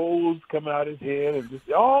a rose coming out his head, and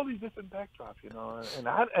just all these different backdrops,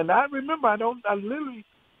 And I remember, I literally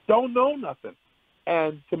don't know nothing.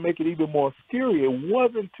 And to make it even more scary, it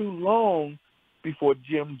wasn't too long before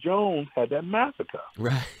Jim Jones had that massacre.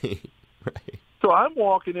 Right, right. So I'm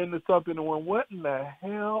walking into something and went, what in the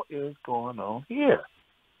hell is going on here?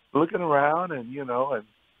 Looking around, and and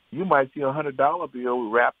you might see a $100 bill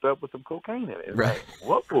wrapped up with some cocaine in it. Right.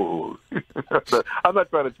 Like, whoa. I'm not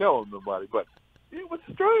trying to tell nobody, but it was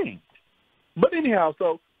strange. But anyhow,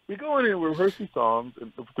 so we go in and we rehearse 3 songs,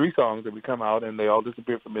 and we come out, and they all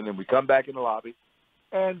disappear for a minute, and we come back in the lobby,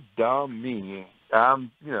 and dumb me, I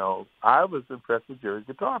was impressed with Jerry's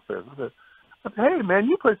guitar players. I said, hey, man,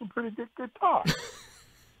 you play some pretty good guitar.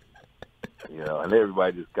 And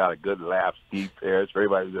everybody just got a good laugh. Steve Parrish,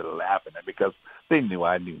 everybody was just laughing at me because they knew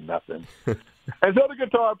I knew nothing. And so the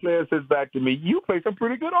guitar player says back to me, you play some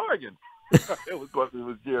pretty good organ. It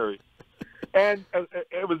was Jerry. And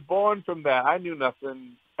it was born from that. I knew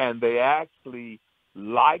nothing, and they actually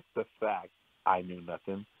liked the fact I knew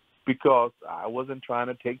nothing, because I wasn't trying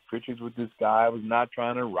to take pictures with this guy. I was not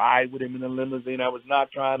trying to ride with him in the limousine. I was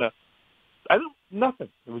not trying to – nothing.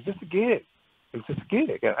 It was just a gig. It was just a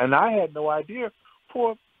gig. And I had no idea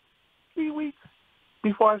for 3 weeks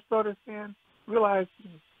before I started realized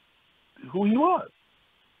who he was.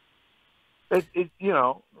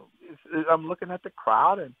 I'm looking at the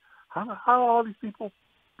crowd, and how are all these people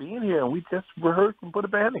being here? And we just rehearsed and put a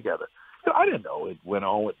band together. I didn't know it went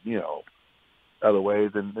on with, other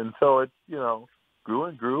ways. And so it, grew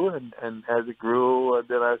and grew. And as it grew,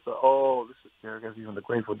 then I said, oh, this is Jerry Garcia from the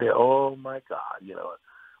Grateful Dead. Oh, my God,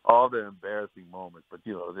 all the embarrassing moments. But,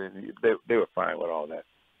 they were fine with all that.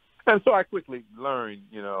 And so I quickly learned,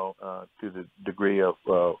 to the degree of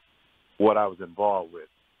what I was involved with.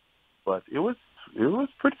 But it was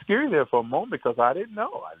pretty scary there for a moment, because I didn't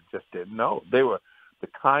know. I just didn't know. They were the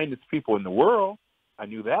kindest people in the world. I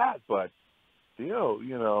knew that, but still,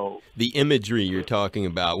 The imagery you're talking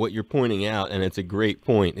about, what you're pointing out, and it's a great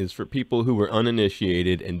point, is for people who were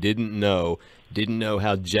uninitiated and didn't know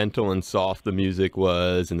how gentle and soft the music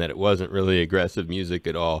was, and that it wasn't really aggressive music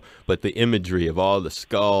at all, but the imagery of all the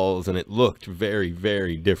skulls, and it looked very,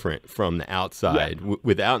 very different from the outside. Yes.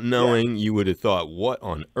 Without knowing, you would have thought, what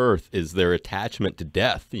on earth is their attachment to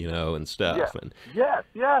death, and stuff. Yes, and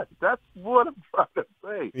yes, that's what I'm trying to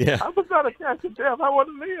say. Yeah. I was not attached to death. I want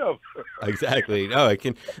to live. Exactly. No,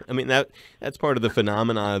 that's part of the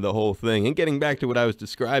phenomena of the whole thing. And getting back to what I was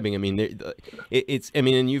describing, and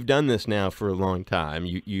you've done this now for a long time.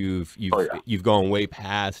 You've gone way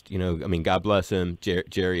past, God bless him,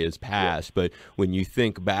 Jerry has passed, but when you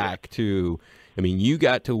think back to, you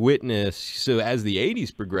got to witness, so as the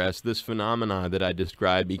 80s progressed, this phenomena that I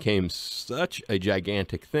described became such a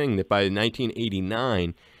gigantic thing that by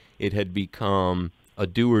 1989, it had become a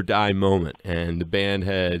do or die moment. And the band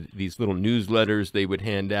had these little newsletters they would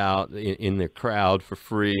hand out in the crowd for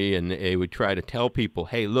free, and they would try to tell people,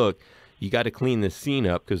 hey, look, you got to clean this scene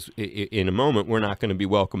up, because in a moment we're not going to be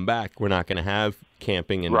welcome back. We're not going to have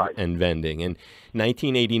camping and vending. And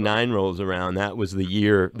 1989 rolls around. That was the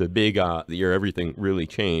year, the year everything really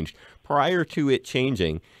changed. Prior to it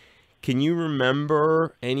changing, can you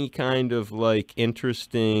remember any kind of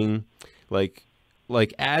interesting,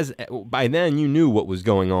 as by then you knew what was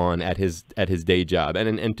going on at his day job,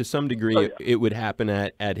 and to some degree it would happen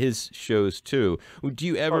at his shows too. Do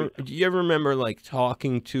you ever remember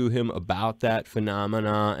talking to him about that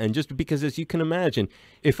phenomena? And just because, as you can imagine,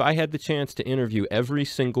 If I had the chance to interview every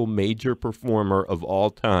single major performer of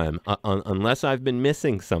all time, unless I've been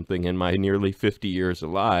missing something in my nearly 50 years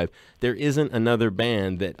alive, there isn't another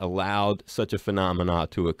band that allowed such a phenomena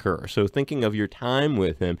to occur. So thinking of your time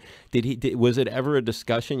with him, was it ever a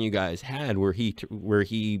discussion you guys had where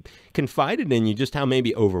he confided in you just how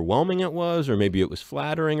maybe overwhelming it was, or maybe it was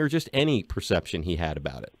flattering, or just any perception he had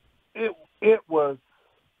about it? It was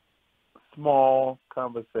small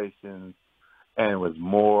conversations. And it was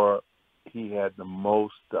more, he had the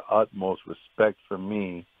utmost respect for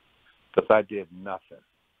me because I did nothing.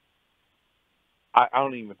 I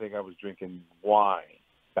don't even think I was drinking wine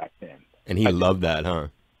back then. And he loved that, huh?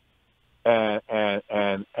 And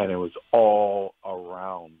it was all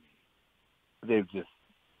around me. They would just,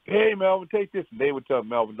 hey, Melvin, take this. And they would tell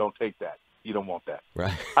Melvin, don't take that. You don't want that.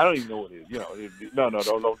 Right. I don't even know what it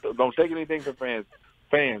is. Don't take anything from fans.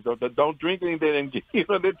 Don't drink anything, and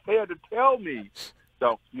they had to tell me,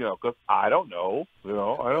 because I don't know, I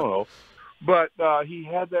don't know. But he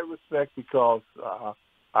had that respect because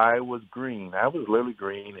I was green. I was literally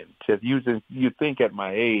green, and just you think at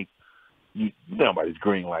my age, nobody's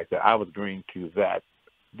green like that. I was green to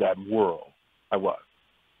that world. I was,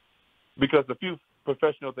 because the few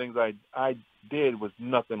professional things I did was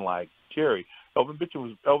nothing like Jerry. Elvin Mitchell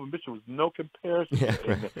was no comparison. Yeah,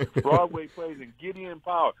 right. In the Broadway plays and Gideon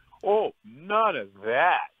Power. Oh, none of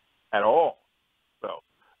that at all. So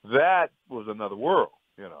that was another world,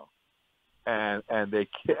 And they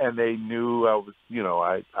knew I was,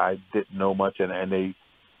 I didn't know much, and they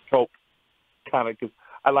helped kind of, because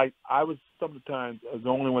I was sometimes the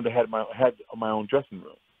only one that had my own dressing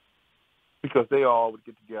room, because they all would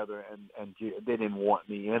get together and they didn't want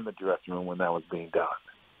me in the dressing room when that was being done.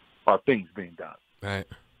 Or things being done. Right.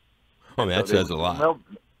 Oh, man, that says a lot.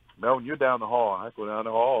 Melvin, you're down the hall. I go down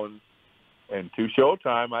the hall, and to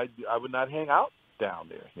showtime, I would not hang out down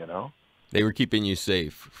there, They were keeping you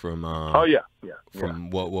safe from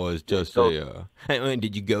what was just Hey,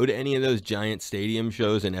 did you go to any of those giant stadium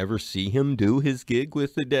shows and ever see him do his gig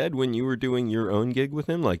with the Dead when you were doing your own gig with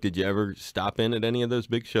him? Like, did you ever stop in at any of those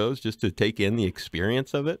big shows just to take in the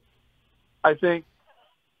experience of it? I think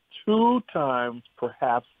 2 times,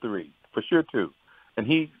 perhaps 3, for sure 2. And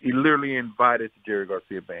he literally invited the Jerry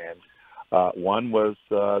Garcia Band. One was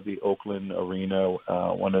the Oakland Arena,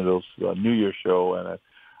 one of those New Year's show, and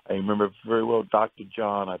I remember very well Dr.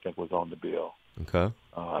 John, I think, was on the bill. Okay.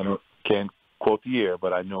 I can't quote the year,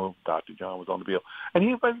 but I know Dr. John was on the bill. And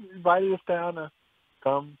he invited us down to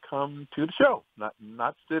come to the show,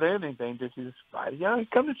 not sit in anything, just invited,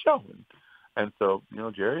 come to the show. And so,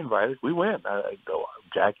 Jerry invited us. We went.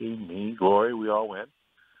 Jackie, me, Glory, we all went.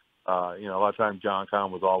 A lot of times John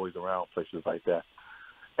Conn was always around places like that.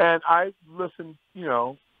 And I listened,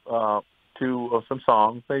 to some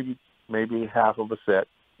songs, maybe half of a set.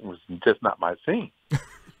 It was just not my scene.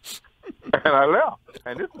 And I left.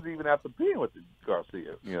 And this was even after being with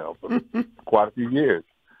Garcia, for quite a few years.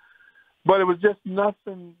 But it was just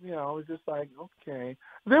nothing, it was just like, okay.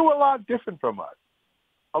 They were a lot different from us.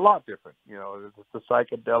 A lot different, the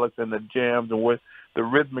psychedelics and the jams and what the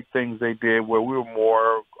rhythmic things they did, where we were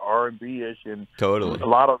more R&B-ish and totally a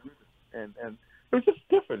lot of, and it was just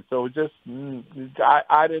different. So it just,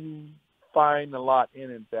 I didn't find a lot in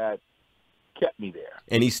it that kept me there.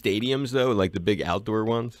 Any stadiums though, like the big outdoor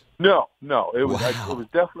ones? No. It was it was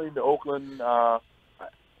definitely the Oakland.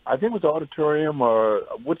 I think it was Auditorium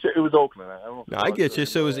it was Oakland. I get you.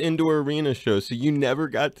 So it was indoor arena shows. So you never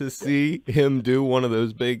got to see him do one of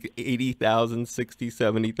those big 80,000, 60,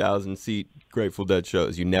 70,000 seat Grateful Dead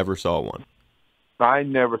shows. You never saw one. I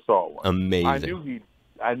never saw one. Amazing.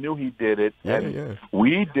 I knew he did it. Yeah.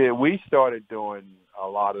 We started doing a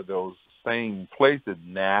lot of those same places.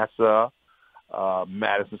 NASA,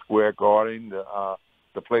 Madison Square Garden,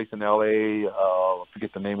 the place in L.A., I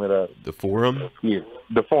forget the name of the Forum?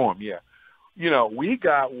 The Forum, yeah. We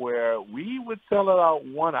got where we would sell it out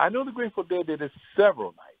one. I know the Grateful Dead did it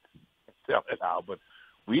several nights, sell it out, but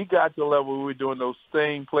we got to the level where we were doing those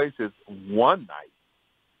same places one night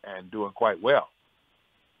and doing quite well,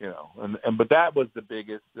 But that was the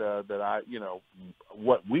biggest that I,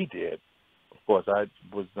 what we did. Of course, I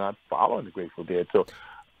was not following the Grateful Dead, so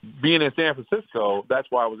being in San Francisco, that's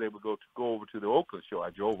why I was able to go over to the Oakland show. I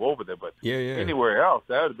drove over there, but anywhere else,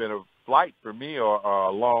 that would have been a flight for me or a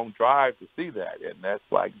long drive to see that, and that's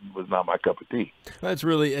was not my cup of tea.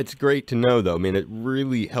 It's great to know, though. I mean, it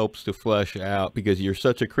really helps to flesh out because you're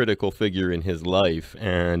such a critical figure in his life,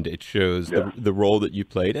 and it shows the role that you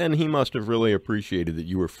played, and he must have really appreciated that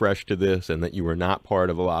you were fresh to this and that you were not part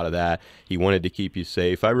of a lot of that. He wanted to keep you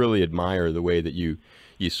safe. I really admire the way that you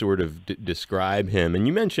sort of describe him. And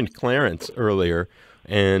you mentioned Clarence earlier,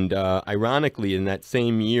 And ironically, in that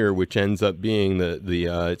same year, which ends up being the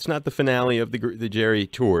it's not the finale of the Jerry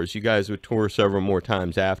tours. You guys would tour several more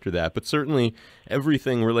times after that, but certainly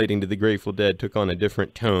everything relating to the Grateful Dead took on a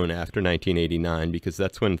different tone after 1989, because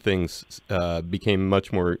that's when things became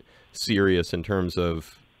much more serious in terms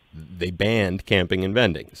of they banned camping and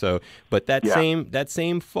vending. So, but Yeah. that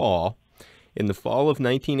same fall, in the fall of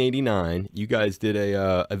 1989, you guys did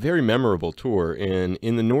a very memorable tour in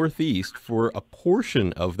the Northeast for a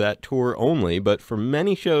portion of that tour only, but for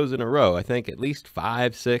many shows in a row. I think at least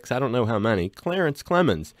 5, 6, I don't know how many. Clarence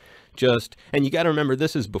Clemens and you got to remember,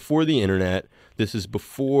 this is before the internet. This is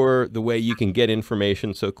before the way you can get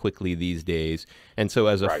information so quickly these days. And so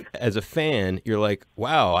Right. as a fan, you're like,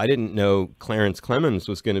 wow, I didn't know Clarence Clemens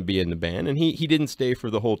was going to be in the band. And he didn't stay for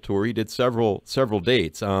the whole tour. He did several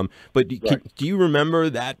dates. But Right. do you remember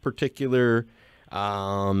that particular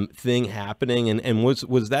thing happening? And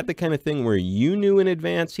was that the kind of thing where you knew in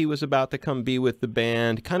advance he was about to come be with the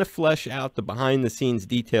band? Kind of flesh out the behind the scenes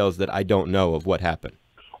details that I don't know of what happened.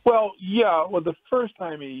 Well, yeah. Well, the first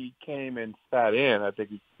time he came and sat in, I think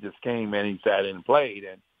he just came and he sat in and played,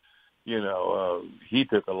 and he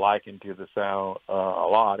took a liking to the sound a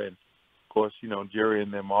lot. And of course, Jerry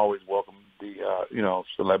and them always welcome the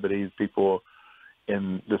celebrities, people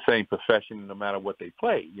in the same profession, no matter what they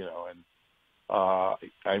play. And I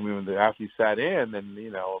remember after he sat in, and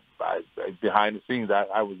behind the scenes,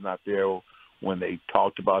 I was not there when they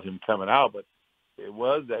talked about him coming out, but it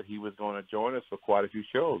was that he was going to join us for quite a few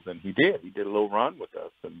shows, and he did. He did a little run with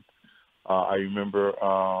us, and I remember.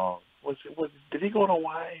 Did he go to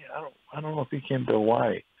Hawaii? I don't know if he came to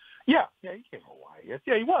Hawaii. Yeah, he came to Hawaii. Yes,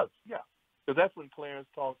 yeah, he was. Yeah, because that's when Clarence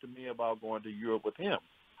talked to me about going to Europe with him.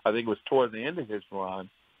 I think it was towards the end of his run,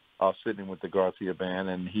 sitting with the Garcia Band,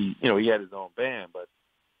 and he had his own band, but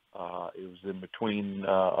it was in between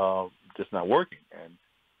just not working, and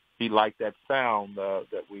he liked that sound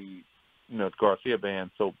that we. The Garcia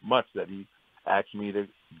Band so much that he asked me to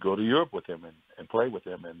go to Europe with him and play with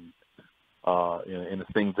him and in the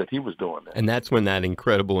things that he was doing. And that's when that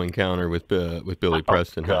incredible encounter with Billy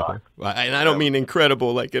Preston happened. And I don't mean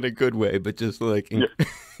incredible like in a good way, but just like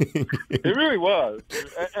it really was.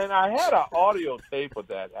 And I had an audio tape of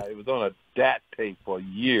that. It was on a DAT tape for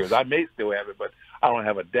years. I may still have it, but I don't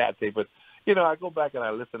have a DAT tape. But I go back and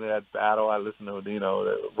I listen to that battle. I listen to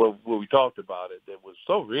what we talked about it. It was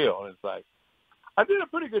so real. And it's like I did a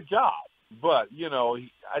pretty good job. But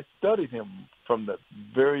I studied him from the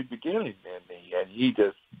very beginning, and he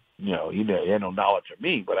just he had no knowledge of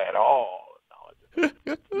me, but I had all the knowledge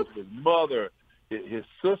of him. His mother, his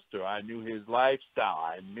sister. I knew his lifestyle.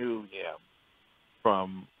 I knew him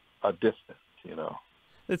from a distance.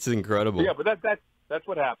 That's incredible. Yeah, but that's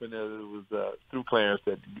what happened. It was through Clarence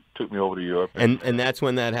that took me over to Europe. And that's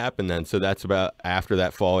when that happened then. So that's about after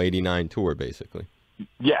that fall '89 tour, basically.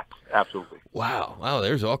 Yeah, absolutely. Wow,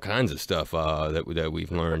 there's all kinds of stuff that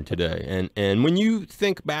we've learned today. And when you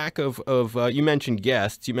think back of you mentioned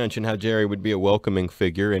guests, you mentioned how Jerry would be a welcoming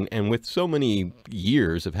figure, and with so many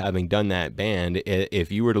years of having done that band,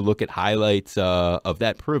 if you were to look at highlights of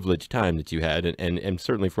that privileged time that you had, and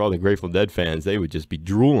certainly for all the Grateful Dead fans, they would just be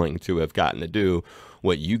drooling to have gotten to do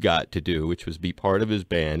what you got to do, which was be part of his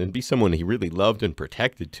band and be someone he really loved and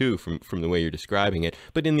protected too, from the way you're describing it.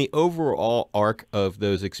 But in the overall arc of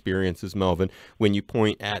those experiences, Melvin, when you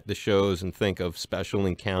point at the shows and think of special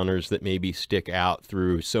encounters that maybe stick out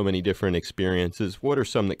through so many different experiences, what are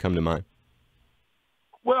some that come to mind?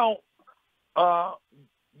 Well,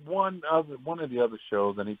 one of the other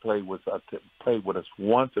shows, and he played with us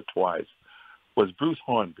once or twice, was Bruce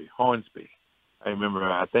Hornsby. I remember,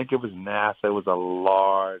 I think it was NASA. It was a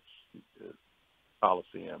large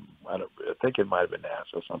Coliseum. I think it might have been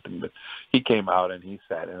NASA or something. But he came out and he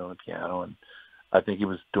sat in on the piano, and I think he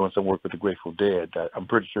was doing some work with the Grateful Dead. I'm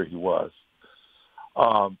pretty sure he was.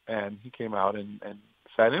 And he came out and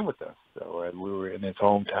sat in with us. So we were in his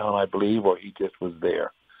hometown, I believe, or he just was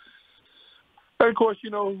there. And of course,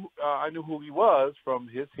 I knew who he was from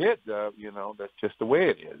his hit. That's just the way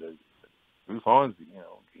it is. Bruce Hornsby,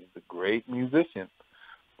 he's a great musician.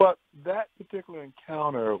 But that particular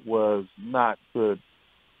encounter was not good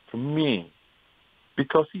for me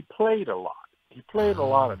because he played a lot. He played a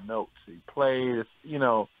lot of notes. He played,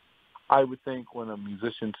 I would think when a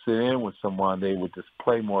musician sit in with someone, they would just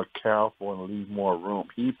play more careful and leave more room.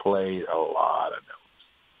 He played a lot of notes.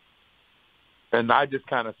 And I just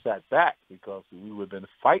kind of sat back because we would have been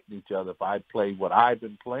fighting each other if I'd played what I'd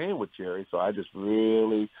been playing with Jerry. So I just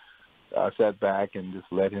really sat back and just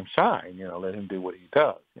let him shine, let him do what he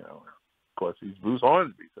does, Of course, he's Bruce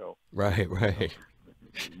Hornsby, so. Right.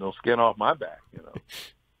 No skin off my back,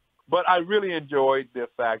 But I really enjoyed the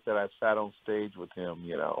fact that I sat on stage with him,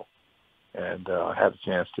 and had a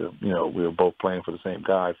chance to, we were both playing for the same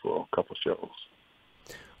guy for a couple shows.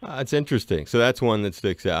 It's interesting. So that's one that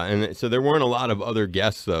sticks out. And so there weren't a lot of other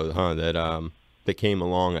guests, though, huh, that came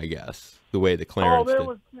along, I guess, the way that Clarence did.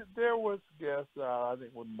 There was guests, I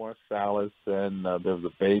think, with Marsalis, and there was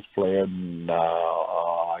a bass player, and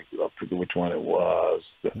I forget which one it was.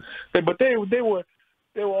 But they were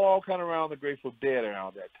all kind of around the Grateful Dead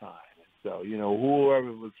around that time. So,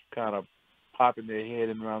 whoever was kind of popping their head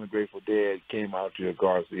in around the Grateful Dead came out to a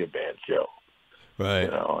Garcia Band show. Right.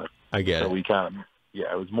 I get it. So we kind of,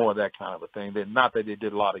 it was more of that kind of a thing. Not that they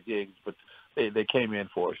did a lot of gigs, but they came in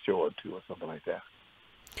for a show or two or something like that.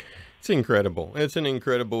 It's incredible. It's an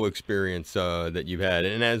incredible experience that you've had.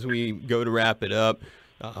 And as we go to wrap it up,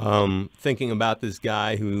 thinking about this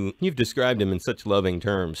guy who you've described him in such loving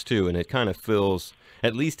terms, too, and it kind of feels,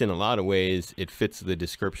 at least in a lot of ways, it fits the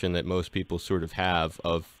description that most people sort of have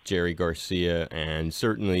of Jerry Garcia. And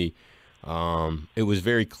certainly it was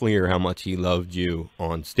very clear how much he loved you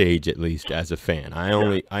on stage, at least as a fan. I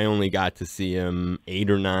only got to see him 8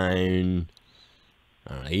 or 9,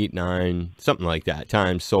 something like that,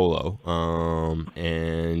 times solo.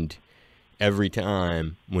 And every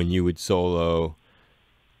time when you would solo,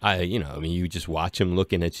 you just watch him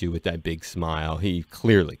looking at you with that big smile. He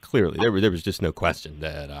clearly, there was just no question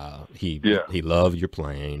that he loved your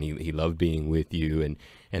playing. He loved being with you,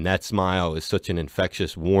 and that smile is such an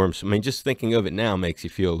infectious, warm. I mean, just thinking of it now makes you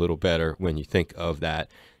feel a little better when you think of that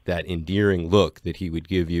endearing look that he would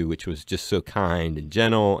give you, which was just so kind and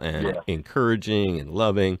gentle and encouraging and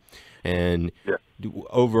loving. And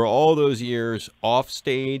over all those years off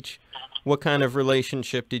stage, what kind of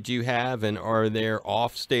relationship did you have? And are there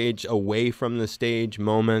off stage, away from the stage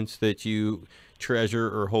moments that you treasure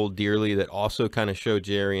or hold dearly that also kind of show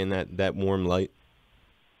Jerry in that warm light?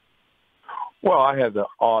 Well, I have the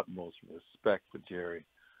utmost respect for Jerry.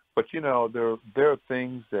 But, there are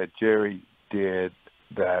things that Jerry did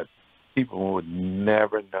that people would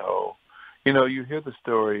never know. You hear the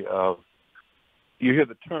story of, you hear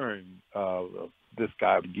the term of this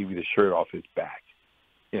guy would give you the shirt off his back.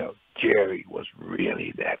 Jerry was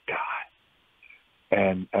really that guy.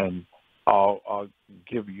 And I'll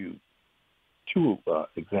give you two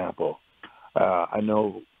examples. I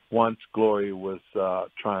know once Gloria was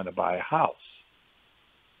trying to buy a house.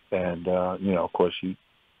 And, of course,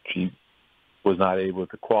 she was not able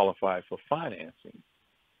to qualify for financing.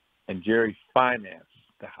 And Jerry financed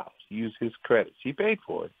the house, used his credit. She paid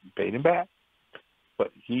for it. He paid him back.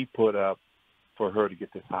 But he put up for her to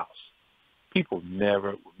get this house. People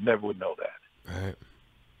never would know that. Right.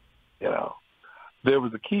 There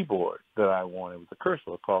was a keyboard that I wanted. It was a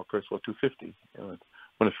Kurzweil called Kurzweil 250.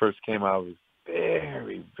 When it first came out, it was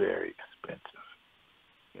very, very expensive.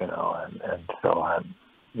 And so I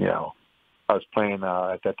was playing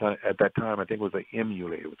at that time. I think it was an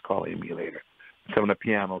emulator. It was called an emulator. Some of the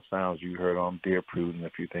piano sounds you heard on Dear Prudence and a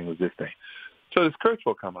few things was this thing. So this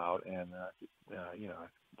Kurzweil come out, and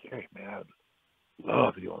Jerry, man, I'd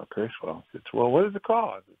love you on a Kurzweil. I said, well, what is it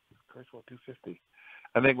called? It's Kurzweil 250.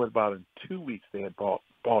 I think it was about in 2 weeks they had bought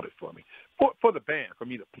it for me for the band, for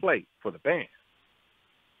me to play for the band.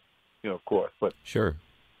 Of course, but sure.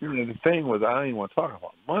 The thing was, I didn't even want to talk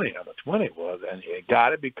about money, how much money it was, and I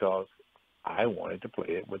got it because I wanted to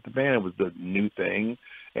play it with the band. It was the new thing,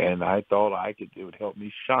 and I thought it would help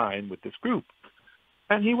me shine with this group.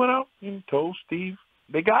 And he went out and told Steve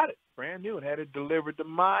they got it, brand new, and had it delivered to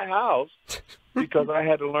my house because I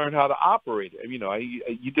had to learn how to operate it.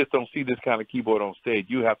 You just don't see this kind of keyboard on stage.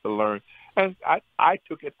 You have to learn. And I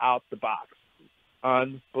took it out the box.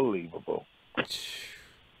 Unbelievable.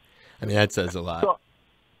 That says a lot. So,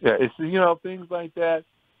 it's, things like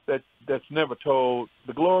that's never told.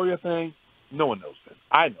 The Gloria thing, no one knows it.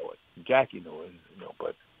 I know it. Jackie knows it,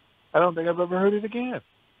 but I don't think I've ever heard it again.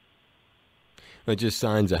 It just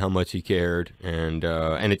signs of how much he cared, and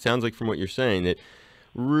it sounds like from what you're saying that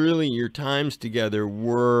really your times together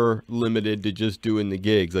were limited to just doing the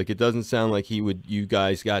gigs. Like, it doesn't sound like you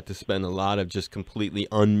guys got to spend a lot of just completely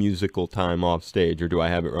unmusical time off stage, or do I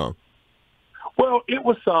have it wrong? Well, it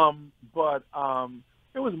was some, but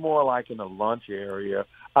it was more like in the lunch area.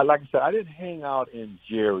 Like I said, I didn't hang out in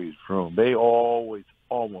Jerry's room. They almost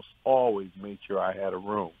always made sure I had a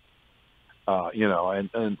room.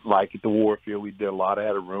 And like at the Warfield, we did a lot. I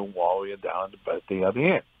had a room all the way down at the other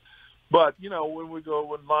end. But, when we go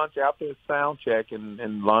with lunch after a sound check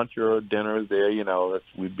and lunch or dinner is there,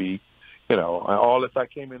 we'd be, all if I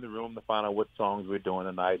came in the room to find out what songs we're doing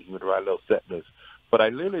tonight, he would write a little set list. But I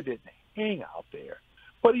literally didn't hang out there.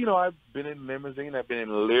 But, I've been in limousine. I've been in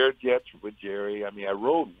Learjets with Jerry. I mean, I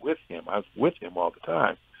rode with him. I was with him all the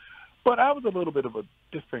time. But I was a little bit of a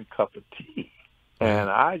different cup of tea.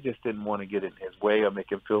 And I just didn't want to get in his way or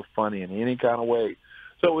make him feel funny in any kind of way.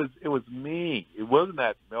 So it was me. It wasn't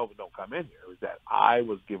that Melvin don't come in here. It was that I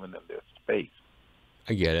was giving them their space.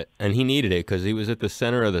 I get it. And he needed it because he was at the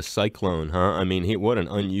center of the cyclone, huh? I mean, what an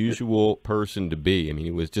unusual person to be. I mean,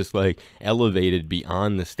 he was just like elevated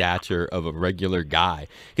beyond the stature of a regular guy.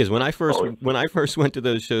 Because when I first went to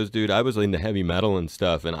those shows, dude, I was into heavy metal and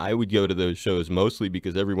stuff, and I would go to those shows mostly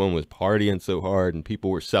because everyone was partying so hard and people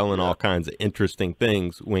were selling all kinds of interesting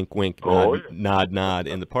things, wink, wink, nod, nod,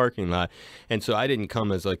 in the parking lot. And so I didn't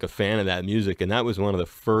come as like a fan of that music, and that was one of the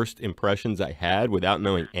first impressions I had without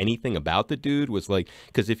knowing anything about the dude. Was like,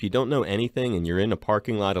 because if you don't know anything and you're in a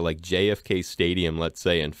parking lot of like JFK Stadium, let's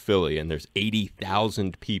say in Philly, and there's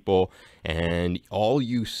 80,000 people, and all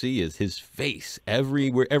you see is his face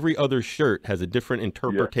everywhere. Every other shirt has a different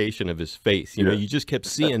interpretation of his face. You know, you just kept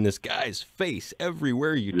seeing this guy's face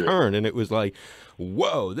everywhere you turn, and it was like,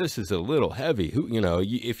 whoa, this is a little heavy. Who,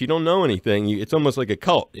 if you don't know anything, it's almost like a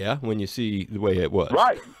cult, when you see the way it was.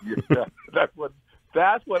 Right. Yeah,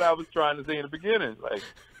 that's what I was trying to say in the beginning. Like,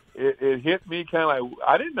 it hit me kind of like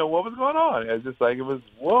I didn't know what was going on. It was just like it was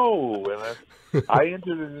whoa, and I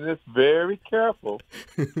entered into this very careful.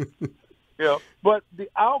 But the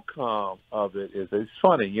outcome of it is it's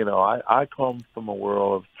funny. I come from a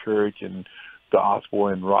world of church and gospel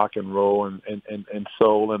and rock and roll and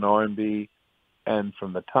soul and R&B, and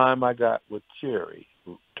from the time I got with Jerry,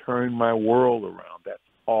 who turned my world around, that's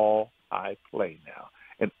all I play now,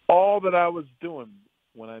 and all that I was doing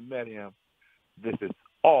when I met him. This is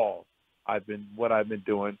what I've been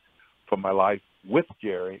doing for my life with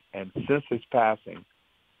Jerry, and since his passing,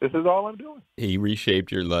 this is all I'm doing. He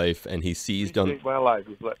reshaped your life, and he seized on my life.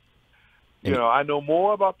 It's like, I know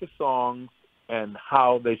more about the songs and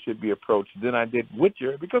how they should be approached than I did with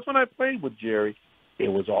Jerry, because when I played with Jerry, it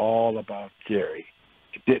was all about Jerry.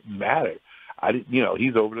 It didn't matter. I didn't,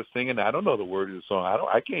 he's over there singing. I don't know the word of the song.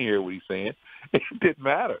 I can't hear what he's saying. It didn't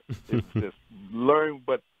matter. It's just learn.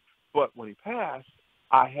 But when he passed,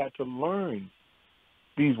 I had to learn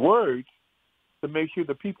these words to make sure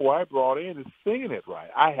the people I brought in is singing it right.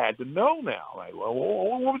 I had to know now. Like, well,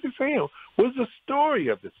 what was he saying? What's the story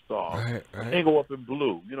of this song? Right. Ain't Go Up in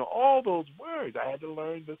Blue. All those words. I had to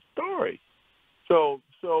learn the story. So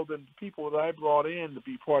then the people that I brought in to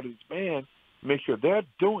be part of this band, make sure they're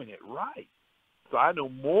doing it right. So I know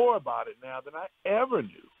more about it now than I ever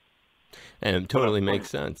knew. And it totally makes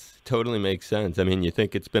sense. Totally makes sense. I mean, you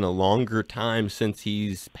think it's been a longer time since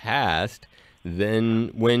he's passed than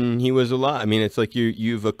when he was alive. I mean, it's like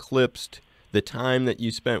you've eclipsed the time that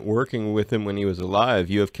you spent working with him when he was alive.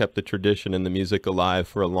 You have kept the tradition and the music alive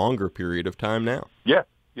for a longer period of time now. Yes,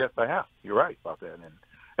 I have. You're right about that.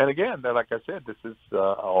 And again, like I said, this is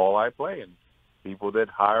all I play. And people that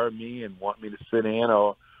hire me and want me to sit in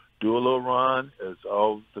or do a little run is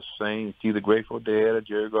all the same. It's either Grateful Dead or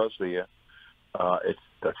Jerry Garcia.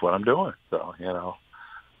 That's what I'm doing. So,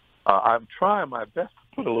 I'm trying my best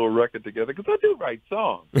to put a little record together because I do write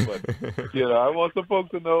songs. But, I want some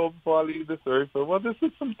folks to know before I leave this earth. So, well, this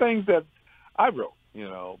is some things that I wrote,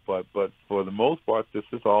 but for the most part, this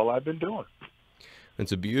is all I've been doing.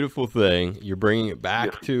 It's a beautiful thing. You're bringing it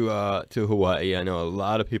back to Hawaii. I know a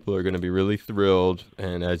lot of people are going to be really thrilled.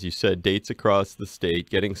 And as you said, dates across the state,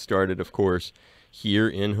 getting started, of course, here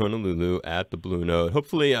in Honolulu at the Blue Note.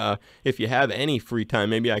 Hopefully, if you have any free time,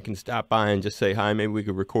 maybe I can stop by and just say hi. Maybe we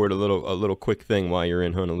could record a little quick thing while you're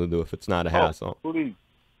in Honolulu, if it's not a hassle.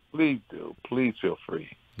 Please do. Please feel free.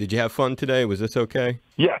 Did you have fun today? Was this okay?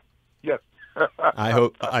 Yes.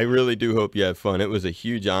 I really do hope you had fun. It was a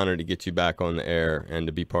huge honor to get you back on the air and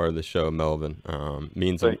to be part of the show, Melvin.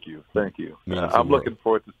 Thank you. I'm looking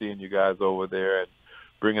forward to seeing you guys over there and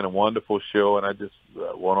bringing a wonderful show. And I just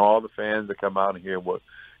want all the fans to come out and hear what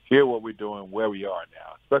we're doing, where we are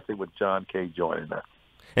now, especially with John Kay joining us.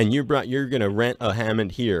 And you're going to rent a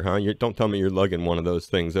Hammond here, huh? Don't tell me you're lugging one of those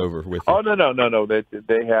things over with you. Oh, no.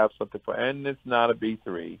 They have something and it's not a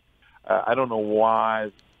B3. I don't know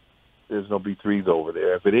why there's no B3s over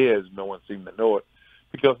there. If it is, no one seemed to know it.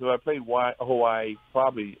 Because if I played Hawaii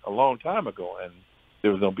probably a long time ago, and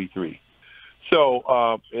there was no B3.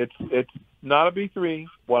 So it's not a B3,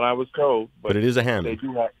 what I was told. But it is a Hammond.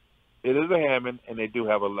 It is a Hammond, and they do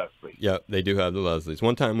have a Leslie. Yeah, they do have the Leslies.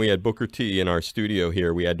 One time we had Booker T in our studio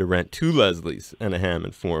here. We had to rent 2 Leslies and a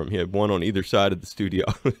Hammond for him. He had one on either side of the studio.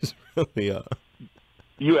 It was really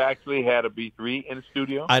You actually had a B3 in the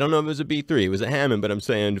studio? I don't know if it was a B3. It was a Hammond, but I'm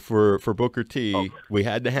saying for Booker T, Okay. we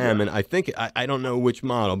had the Hammond. Yeah. I think, I don't know which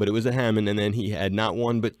model, but it was a Hammond, and then he had not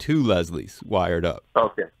one but two Leslies wired up.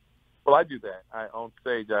 Okay. Well, I do that. On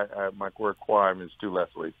stage, my requirement is 2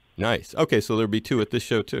 Leslie. Nice. Okay, so there'll be 2 at this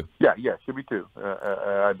show, too. Yeah, should be 2.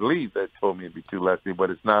 I believe they told me it'd be 2 Leslie,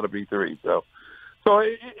 but it's not a B3. So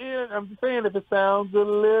I'm just saying, if it sounds a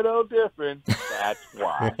little different, that's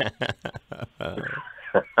why.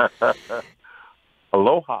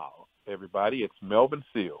 Aloha, everybody. It's Melvin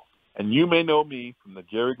Seals, and you may know me from the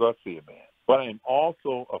Jerry Garcia Band, but I am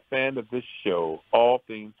also a fan of this show, All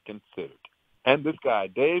Things Considered, and this guy,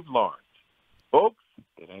 Dave Lawrence. Folks,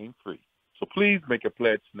 it ain't free. So please make a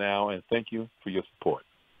pledge now, and thank you for your support.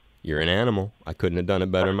 You're an animal. I couldn't have done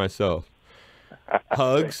it better myself.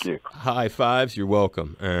 Hugs, high fives, you're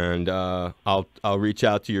welcome. And I'll reach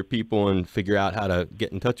out to your people and figure out how to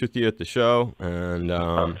get in touch with you at the show. And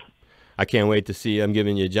I can't wait to see you. I'm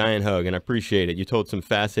giving you a giant hug, and I appreciate it. You told some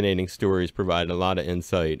fascinating stories, provided a lot of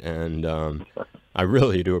insight, and I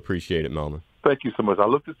really do appreciate it, Melvin. Thank you so much. I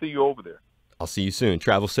look to see you over there. I'll see you soon.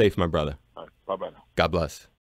 Travel safe, my brother. All right, bye-bye now. God bless.